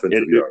for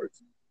offensive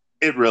yards.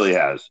 It really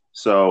has.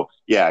 So,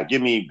 yeah,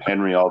 give me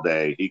Henry all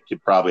day. He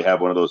could probably have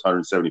one of those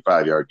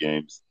 175-yard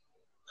games.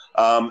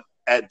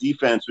 At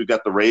defense, we've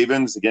got the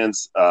Ravens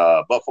against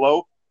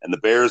Buffalo and the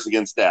Bears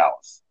against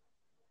Dallas.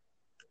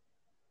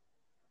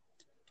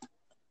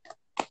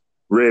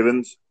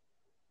 Ravens.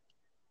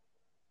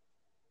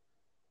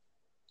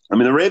 I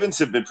mean, the Ravens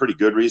have been pretty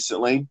good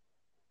recently.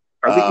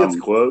 I think it's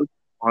close,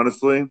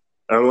 honestly.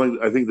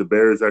 I think the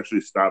Bears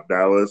actually stopped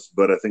Dallas,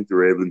 but I think the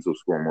Ravens will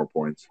score more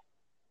points.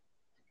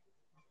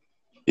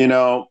 You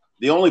know,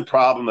 the only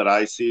problem that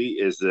I see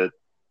is that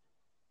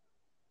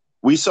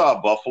we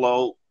saw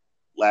Buffalo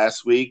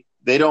last week.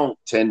 They don't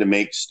tend to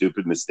make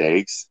stupid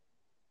mistakes.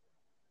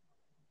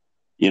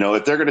 You know,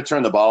 if they're going to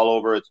turn the ball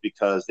over, it's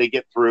because they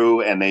get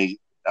through and they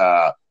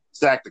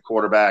sack the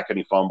quarterback and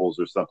he fumbles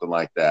or something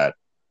like that.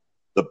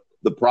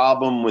 The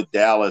problem with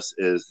Dallas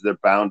is they're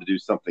bound to do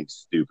something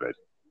stupid,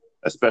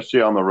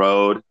 especially on the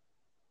road.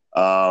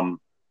 God.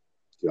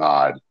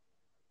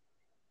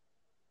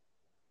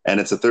 And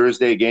it's a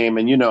Thursday game.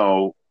 And, you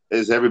know,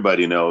 as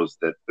everybody knows,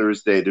 that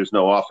Thursday, there's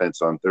no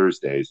offense on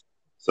Thursdays.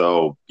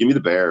 So give me the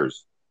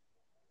Bears.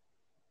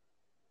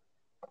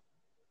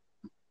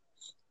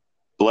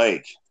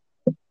 Blake.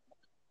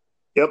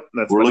 Yep,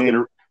 that's we're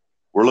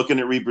looking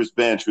at Reaper's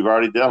bench. We've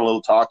already done a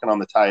little talking on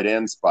the tight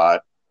end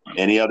spot.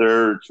 Any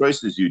other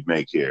choices you'd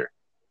make here?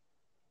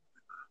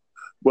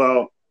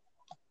 Well,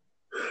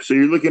 so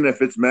you're looking at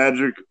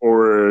Fitzmagic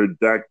or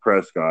Dak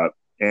Prescott,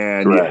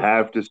 and you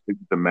have to stick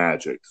with the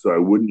Magic. So I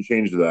wouldn't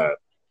change that.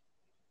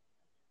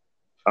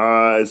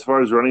 As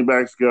far as running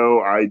backs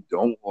go, I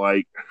don't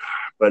like,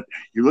 but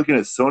you're looking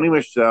at Sony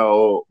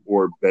Michel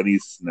or Benny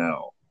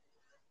Snell.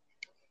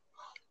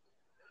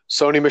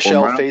 Sony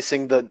Michel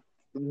facing the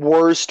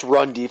worst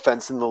run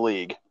defense in the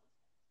league.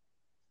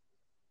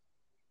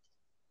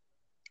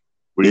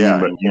 What do you mean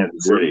by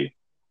Kansas City?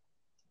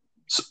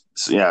 So,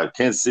 yeah,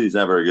 Kansas City's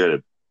not very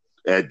good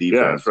at defense.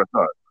 Yeah, that's what I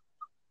thought.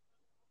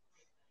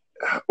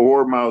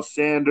 Or Miles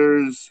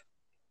Sanders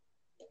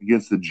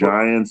against the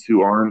Giants,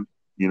 who aren't,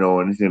 you know,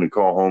 anything to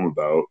call home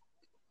about.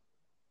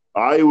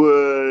 I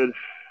would.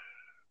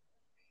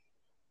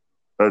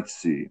 Let's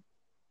see.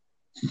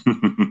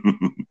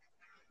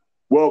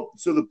 Well,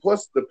 so the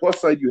plus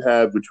side you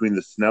have between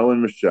the Snell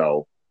and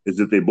Michelle is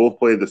that they both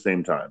play at the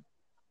same time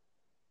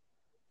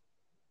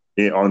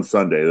on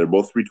Sunday. They're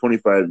both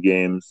 3:25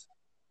 games,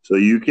 so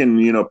you can,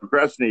 you know,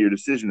 procrastinate your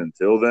decision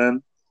until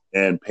then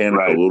and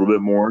panic a little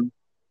bit more.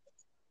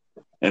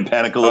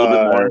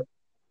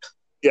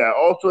 Yeah.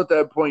 Also, at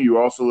that point,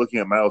 you're also looking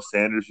at Miles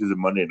Sanders, who's a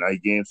Monday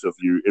night game. So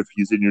if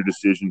he's in your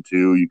decision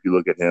too, you can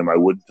look at him. I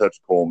wouldn't touch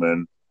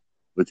Coleman.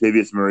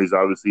 Latavius Murray's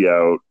obviously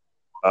out.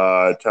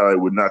 Tyler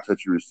would not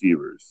touch your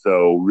receivers.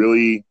 So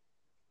really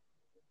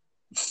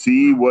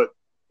see what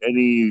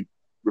any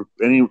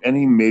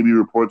maybe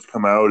reports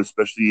come out,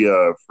 especially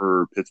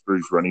for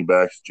Pittsburgh's running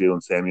backs,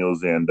 Jalen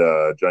Samuels and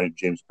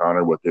James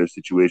Conner, what their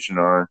situation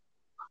are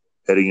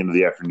heading into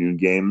the afternoon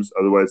games.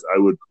 Otherwise, I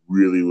would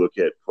really look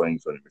at playing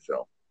Sony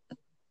Michel.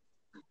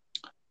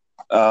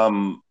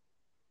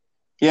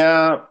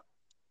 Yeah,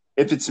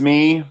 if it's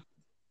me,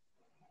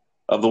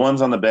 of the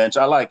ones on the bench,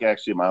 I like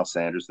actually Miles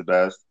Sanders the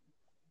best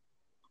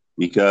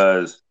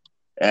because,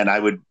 and I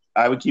would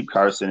keep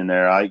Carson in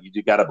there.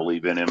 You got to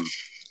believe in him.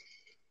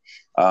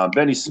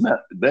 Benny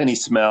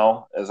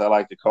Smell, as I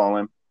like to call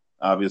him,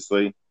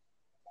 obviously.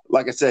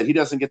 Like I said, he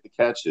doesn't get the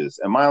catches,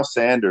 and Miles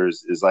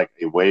Sanders is like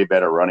a way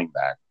better running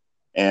back.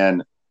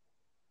 And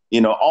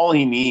you know, all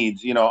he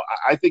needs, you know,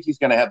 I think he's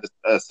going to have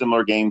a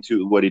similar game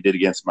to what he did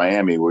against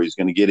Miami, where he's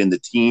going to get in the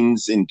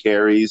teens in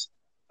carries,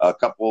 a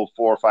couple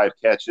 4 or 5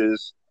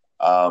 catches.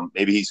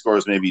 Maybe he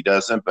scores, maybe he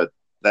doesn't, but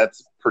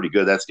that's pretty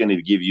good. That's going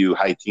to give you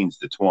high teens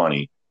to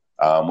 20,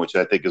 which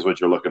I think is what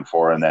you're looking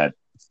for in that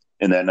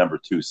number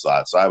 2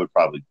 slot. So I would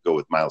probably go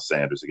with Miles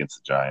Sanders against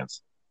the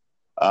Giants.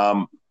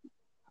 On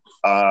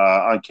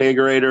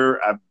Kegerator,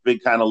 I've been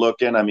kind of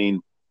looking. I mean,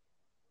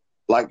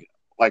 like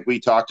we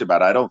talked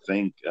about, I don't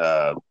think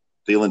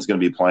Thielen's going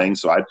to be playing,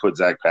 so I'd put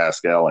Zach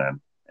Pascal in.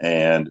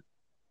 And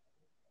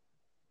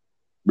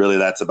really,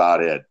 that's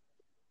about it.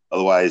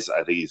 Otherwise,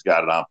 I think he's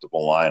got an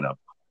optimal lineup.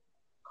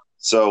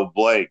 So,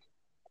 Blake,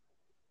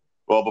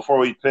 well, before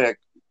we pick,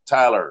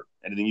 Tyler,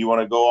 anything you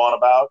want to go on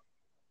about?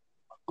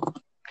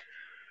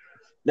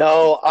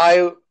 No,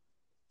 I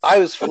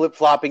was flip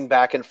flopping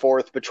back and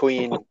forth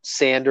between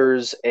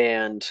Sanders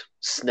and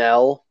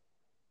Snell.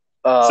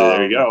 So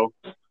there you go.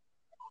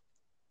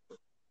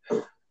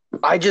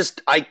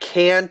 I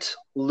can't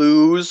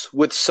lose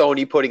with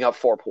Sony putting up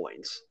 4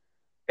 points.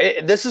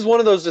 This is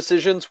one of those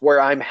decisions where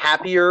I'm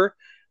happier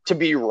to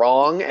be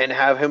wrong and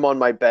have him on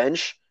my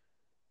bench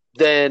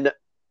than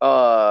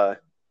I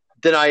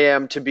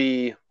am to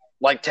be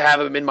like to have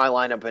him in my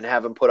lineup and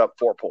have him put up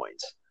 4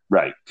 points.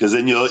 Right, because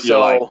then you're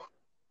like,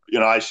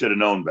 I should have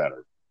known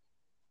better.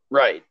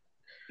 Right.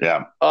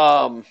 Yeah.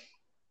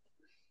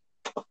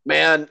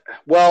 Man,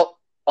 well,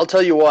 I'll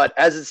tell you what.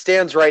 As it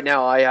stands right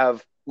now, I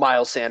have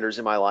Miles Sanders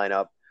in my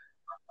lineup,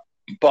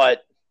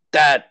 but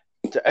that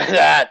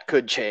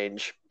could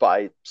change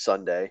by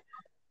Sunday.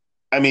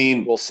 I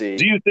mean, we'll see.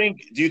 Do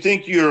you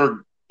think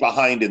you're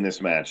behind in this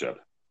matchup?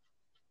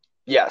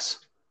 Yes.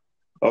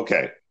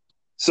 Okay.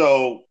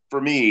 So for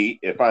me,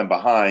 if I'm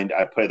behind,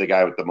 I play the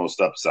guy with the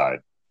most upside.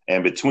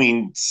 And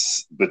between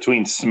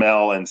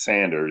Smell and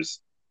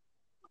Sanders,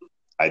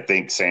 I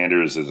think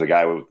Sanders is a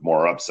guy with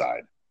more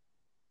upside.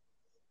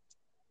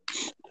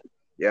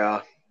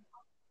 Yeah.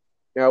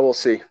 Yeah, we'll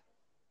see.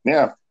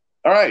 Yeah.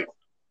 All right.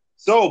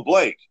 So,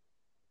 Blake,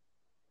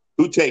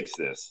 who takes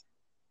this?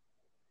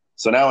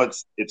 So now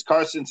it's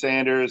Carson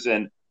Sanders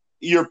and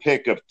your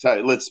pick of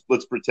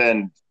let's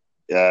pretend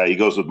he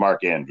goes with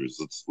Mark Andrews.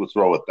 Let's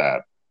roll with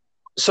that.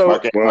 So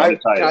can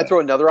I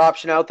throw another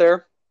option out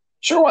there?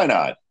 Sure, why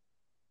not?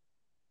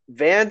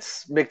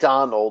 Vance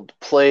McDonald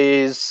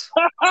plays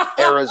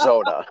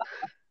Arizona.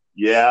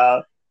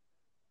 Yeah.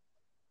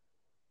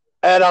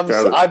 And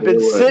I've been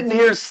sitting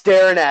here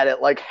staring at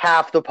it like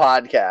half the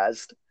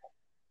podcast.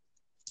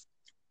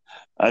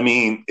 I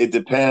mean, it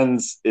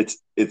depends. It's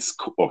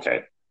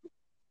okay.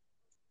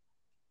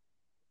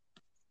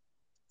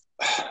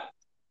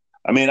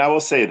 I mean, I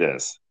will say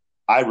this.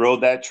 I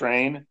rode that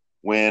train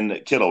when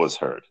Kittle was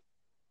hurt.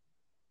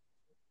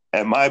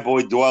 And my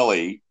boy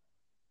Dwelly,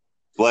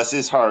 bless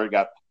his heart,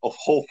 got a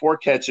whole 4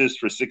 catches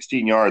for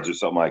 16 yards or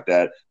something like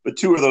that. But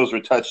 2 of those were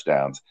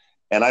touchdowns.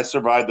 And I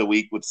survived the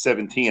week with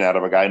 17 out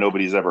of a guy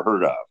nobody's ever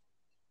heard of.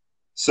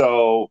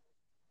 So,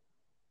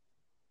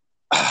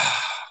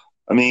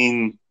 I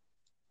mean,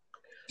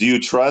 do you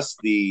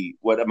trust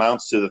what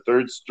amounts to the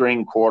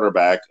third-string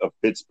quarterback of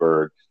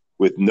Pittsburgh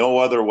with no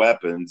other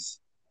weapons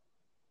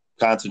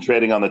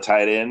concentrating on the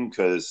tight end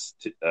because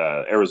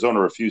Arizona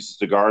refuses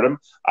to guard him?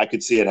 I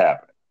could see it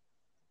happening.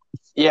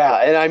 Yeah,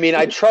 and I mean,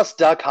 I trust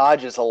Duck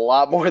Hodges a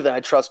lot more than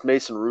I trust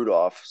Mason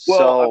Rudolph.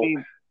 Well, I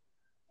mean,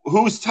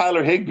 who's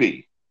Tyler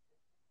Higbee?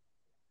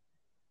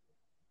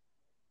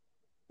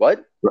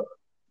 What?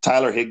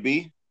 Tyler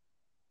Higbee?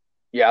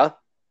 Yeah.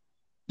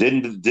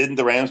 Didn't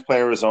the Rams play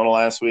Arizona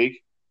last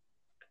week?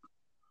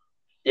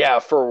 Yeah,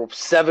 for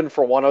 7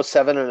 for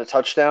 107 and a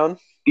touchdown.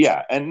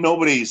 Yeah, and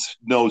nobody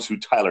knows who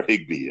Tyler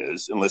Higbee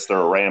is unless they're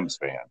a Rams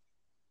fan.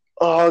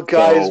 Oh,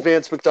 guys,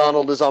 Vance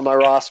McDonald is on my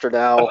roster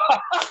now.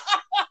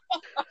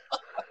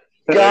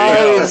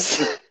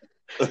 Guys,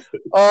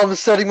 I'm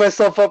setting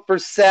myself up for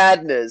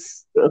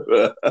sadness.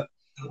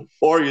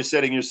 Or you're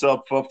setting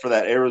yourself up for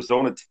that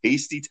Arizona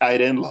tasty tight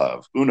end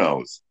love. Who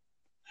knows?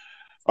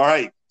 All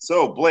right,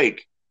 so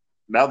Blake,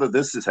 now that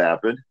this has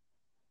happened,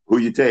 who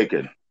you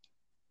taking?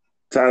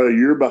 Tyler,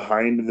 you're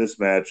behind in this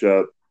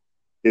matchup.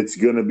 It's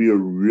going to be a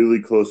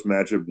really close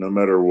matchup no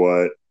matter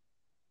what.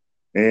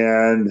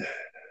 And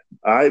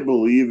I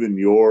believe in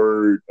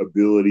your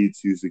ability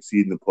to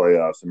succeed in the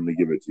playoffs. I'm going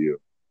to give it to you.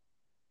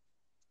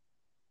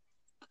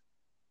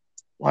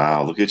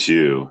 Wow, look at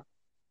you.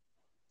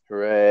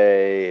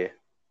 Hooray.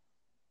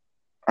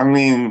 I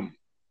mean,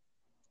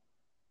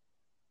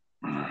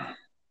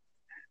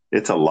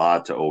 it's a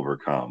lot to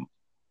overcome.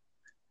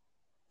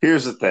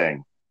 Here's the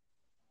thing.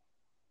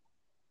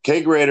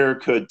 K-Grader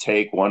could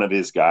take one of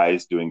his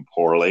guys doing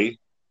poorly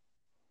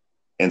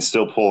and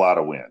still pull out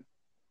a win.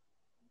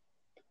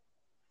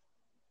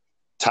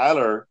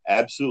 Tyler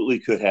absolutely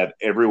could have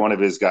every one of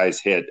his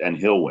guys hit and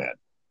he'll win.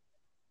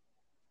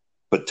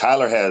 But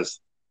Tyler has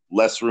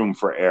less room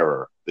for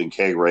error than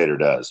K-Grader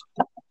does.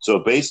 So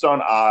based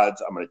on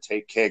odds, I'm going to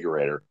take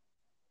K-Grader.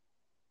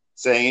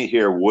 Saying it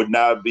here, would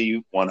not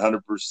be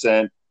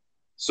 100%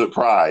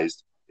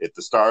 surprised if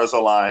the stars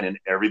align and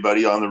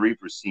everybody on the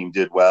Reapers team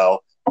did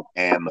well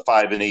and the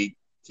 5-8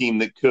 team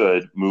that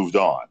could moved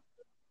on.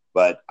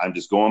 But I'm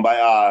just going by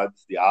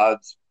odds. The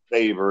odds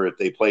favor if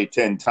they play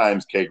 10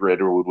 times,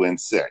 K-Grader would win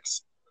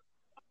 6.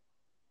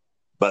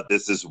 But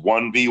this is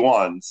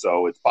 1v1,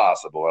 so it's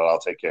possible, and I'll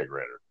take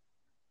K-Grader.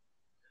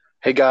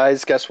 Hey,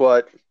 guys, guess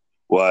what?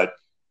 What?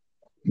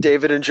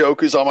 David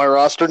Njoku's on my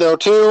roster now,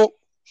 too.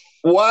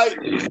 What?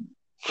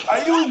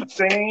 Are you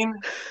insane?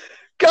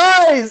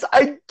 Guys,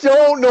 I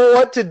don't know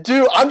what to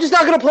do. I'm just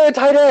not going to play a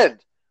tight end.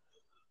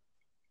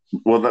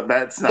 Well,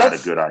 that's not a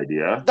good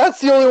idea. That's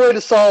the only way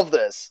to solve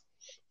this.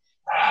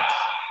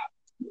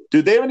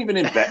 Dude, they haven't even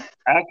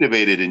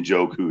activated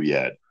Njoku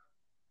yet.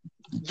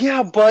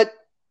 Yeah, but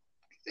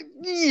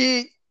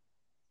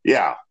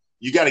Yeah,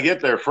 you got to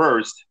get there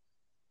first.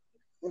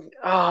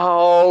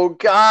 oh,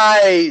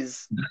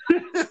 guys.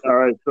 All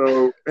right,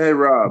 so hey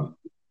Rob,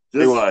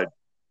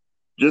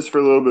 just for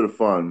a little bit of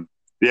fun,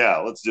 yeah,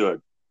 let's do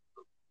it.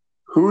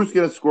 Who's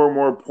going to score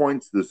more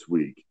points this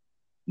week,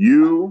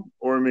 you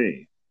or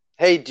me?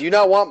 Hey, do you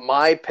not want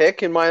my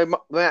pick in my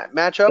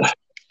matchup?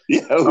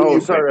 Yeah. Oh,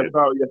 sorry, I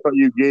thought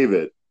you gave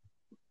it.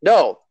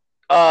 No.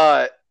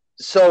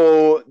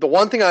 So the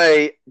one thing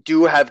I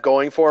do have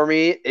going for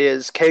me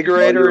is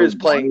Kegerator is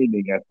playing.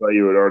 I thought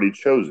you had already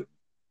chosen.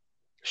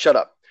 Shut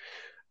up.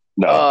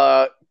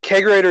 No.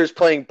 Kegerator is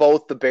playing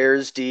both the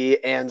Bears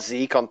D and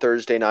Zeke on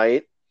Thursday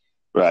night.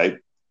 Right.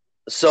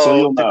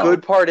 So the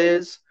good part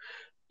is,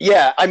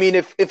 yeah, I mean,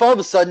 if all of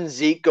a sudden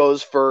Zeke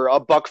goes for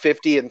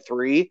 $150 and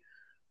 3,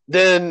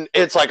 then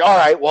it's like, all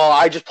right, well,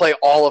 I just play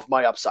all of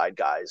my upside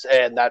guys,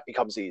 and that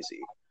becomes easy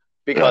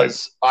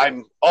because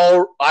I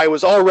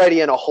was already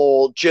in a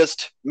hole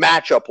just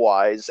matchup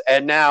wise,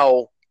 and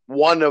now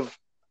one of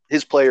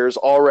his players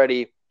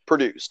already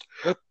produced.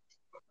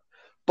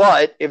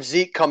 But if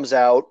Zeke comes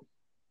out,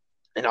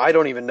 and I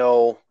don't even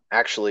know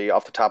actually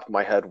off the top of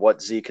my head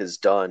what Zeke has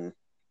done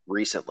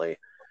recently.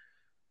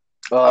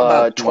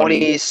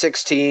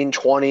 2016,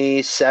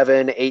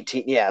 27,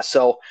 18. Yeah.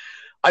 So,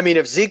 I mean,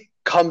 if Zeke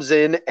comes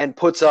in and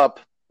puts up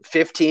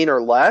 15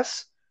 or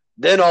less,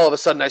 then all of a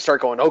sudden I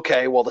start going,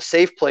 okay, well, the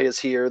safe play is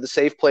here. The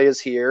safe play is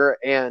here.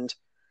 And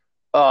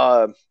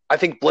I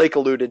think Blake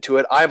alluded to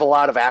it. I have a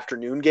lot of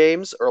afternoon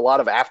games or a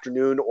lot of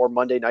afternoon or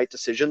Monday night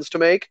decisions to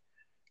make.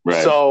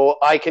 Right. So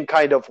I can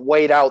kind of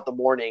wait out the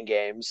morning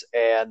games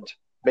and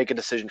make a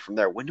decision from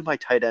there. When do my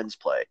tight ends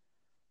play?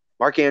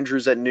 Mark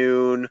Andrews at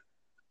noon,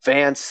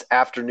 Vance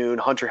afternoon,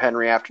 Hunter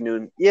Henry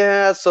afternoon.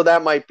 Yeah, so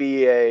that might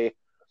be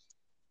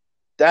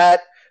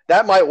that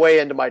might weigh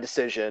into my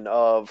decision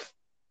of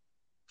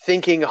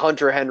thinking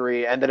Hunter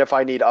Henry, and then if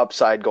I need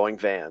upside, going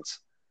Vance.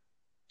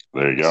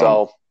 There you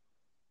go.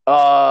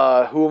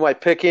 So, who am I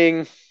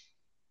picking?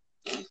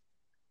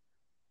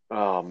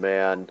 Oh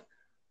man,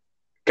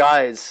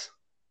 guys,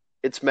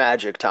 it's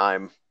magic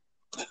time.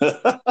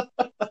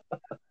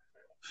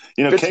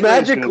 It's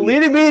magic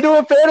leading me to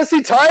a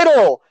fantasy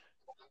title.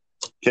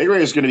 Kegray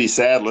is going to be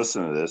sad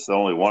listening to this.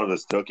 Only one of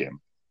us took him.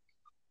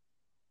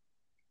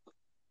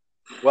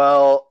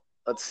 Well,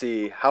 let's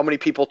see. How many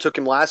people took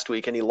him last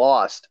week and he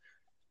lost?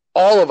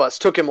 All of us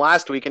took him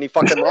last week and he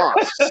fucking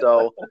lost.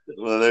 So,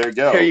 well, there you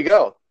go. There you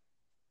go.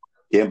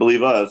 Can't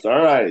believe us.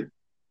 All right.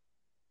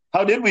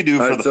 How did we do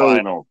for the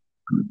final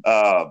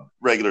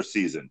regular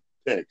season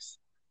picks?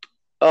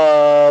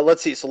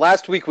 Let's see. So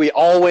last week we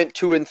all went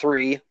 2 and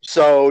 3,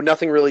 so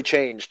nothing really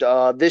changed.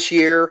 This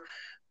year,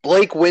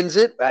 Blake wins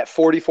it at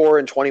 44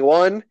 and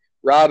 21.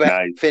 Rob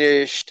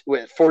finished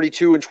with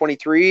 42 and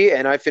 23,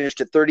 and I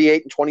finished at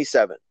 38 and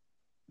 27.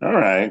 All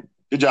right.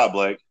 Good job,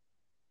 Blake.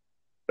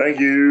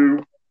 Thank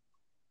you.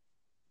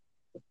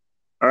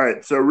 All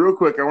right. So real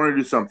quick, I want to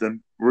do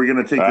something. We're going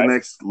to take the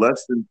next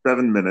less than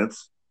 7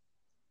 minutes.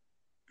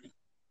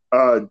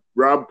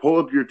 Rob, pull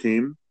up your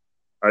team.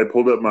 I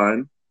pulled up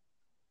mine.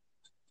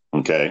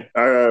 Okay.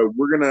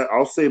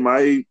 I'll say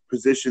my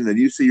position, then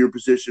you say your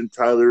position,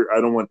 Tyler. I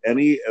don't want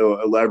any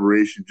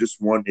elaboration. Just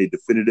want a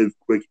definitive,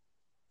 quick,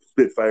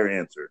 spitfire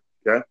answer.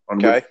 Okay. On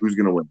who's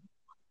going to win.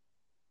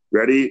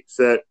 Ready,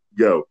 set,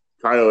 go.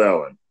 Kyle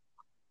Allen.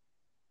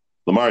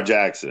 Lamar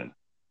Jackson.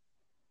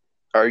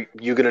 Are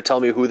you going to tell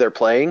me who they're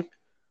playing?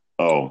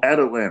 Oh. At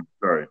Atlanta.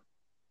 Sorry.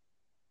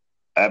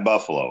 At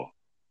Buffalo.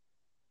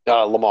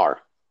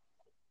 Lamar.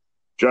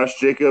 Josh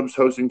Jacobs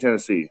hosting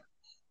Tennessee.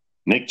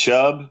 Nick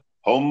Chubb.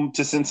 Home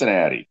to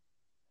Cincinnati.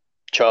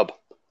 Chubb.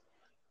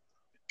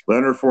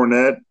 Leonard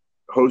Fournette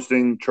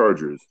hosting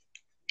Chargers.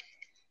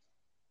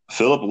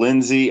 Philip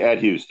Lindsay at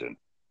Houston.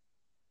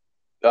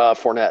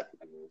 Fournette.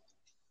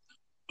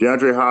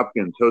 DeAndre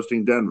Hopkins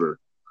hosting Denver.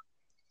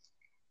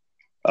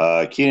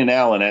 Keenan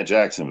Allen at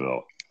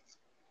Jacksonville.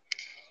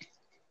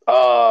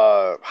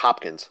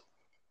 Hopkins.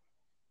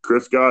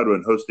 Chris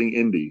Godwin hosting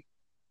Indy.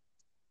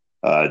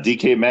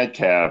 DK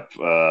Metcalf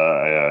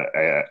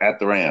at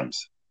the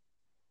Rams.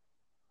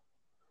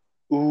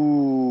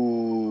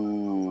 Ooh.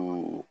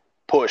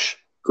 Push.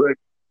 Quick.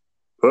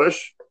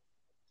 Push.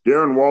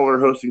 Darren Waller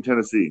hosting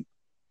Tennessee.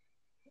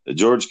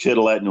 George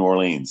Kittle at New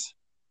Orleans.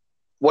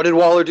 What did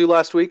Waller do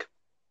last week?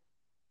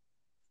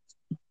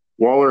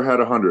 Waller had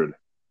 100.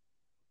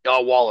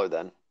 Oh, Waller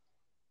then.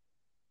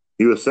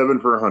 He was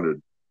 7 for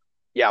 100.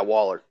 Yeah,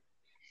 Waller.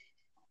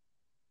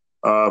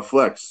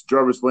 Flex.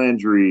 Jarvis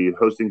Landry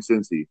hosting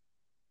Cincy.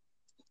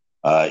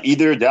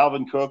 Either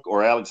Dalvin Cook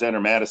or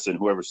Alexander Madison,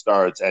 whoever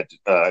starts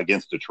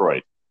against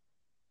Detroit.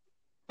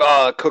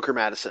 Cook or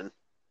Madison.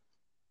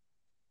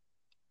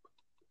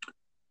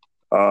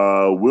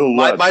 Will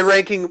Lutz.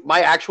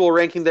 My actual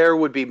ranking there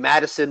would be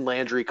Madison,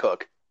 Landry,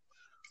 Cook.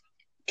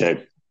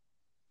 Okay.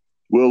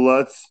 Will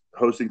Lutz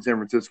hosting San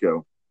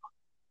Francisco.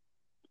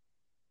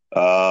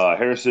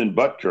 Harrison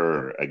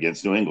Butker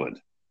against New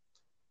England.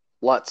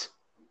 Lutz.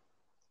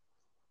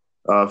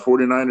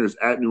 49ers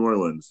at New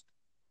Orleans.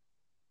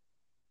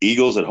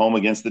 Eagles at home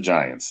against the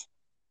Giants.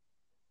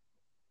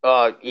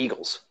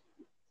 Eagles.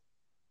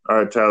 All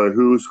right, Tyler,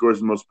 who scores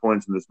the most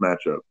points in this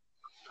matchup?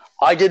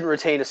 I didn't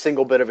retain a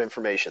single bit of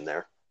information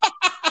there.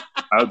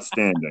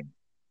 Outstanding.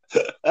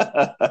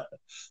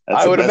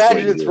 I would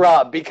imagine it's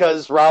Rob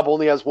because Rob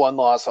only has one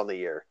loss on the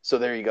year. So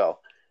there you go.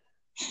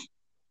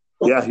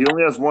 Yeah, he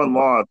only has one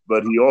loss,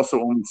 but he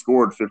also only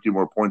scored 50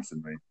 more points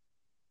than me.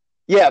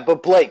 Yeah,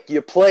 but Blake,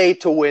 you play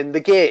to win the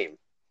game.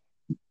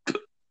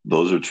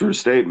 Those are true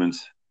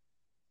statements.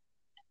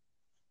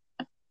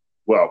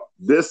 Well,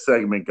 this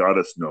segment got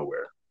us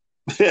nowhere.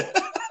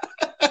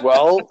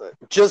 Well,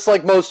 just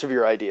like most of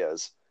your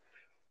ideas.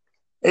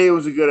 Hey, it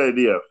was a good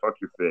idea. Fuck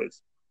your face.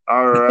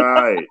 All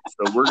right.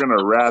 So we're going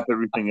to wrap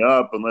everything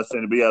up unless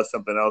anybody has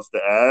something else to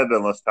add,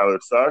 unless Tyler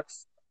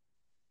sucks.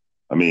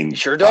 I mean, he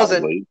sure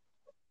doesn't. Probably.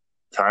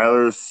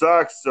 Tyler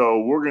sucks.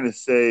 So we're going to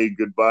say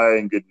goodbye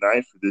and good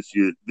night for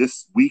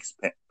this week's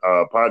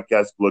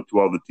podcast look to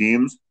all the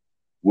teams.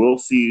 We'll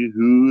see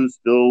who's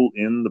still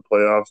in the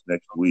playoffs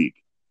next week.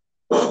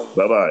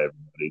 Bye-bye,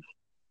 everybody.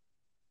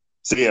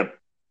 See ya.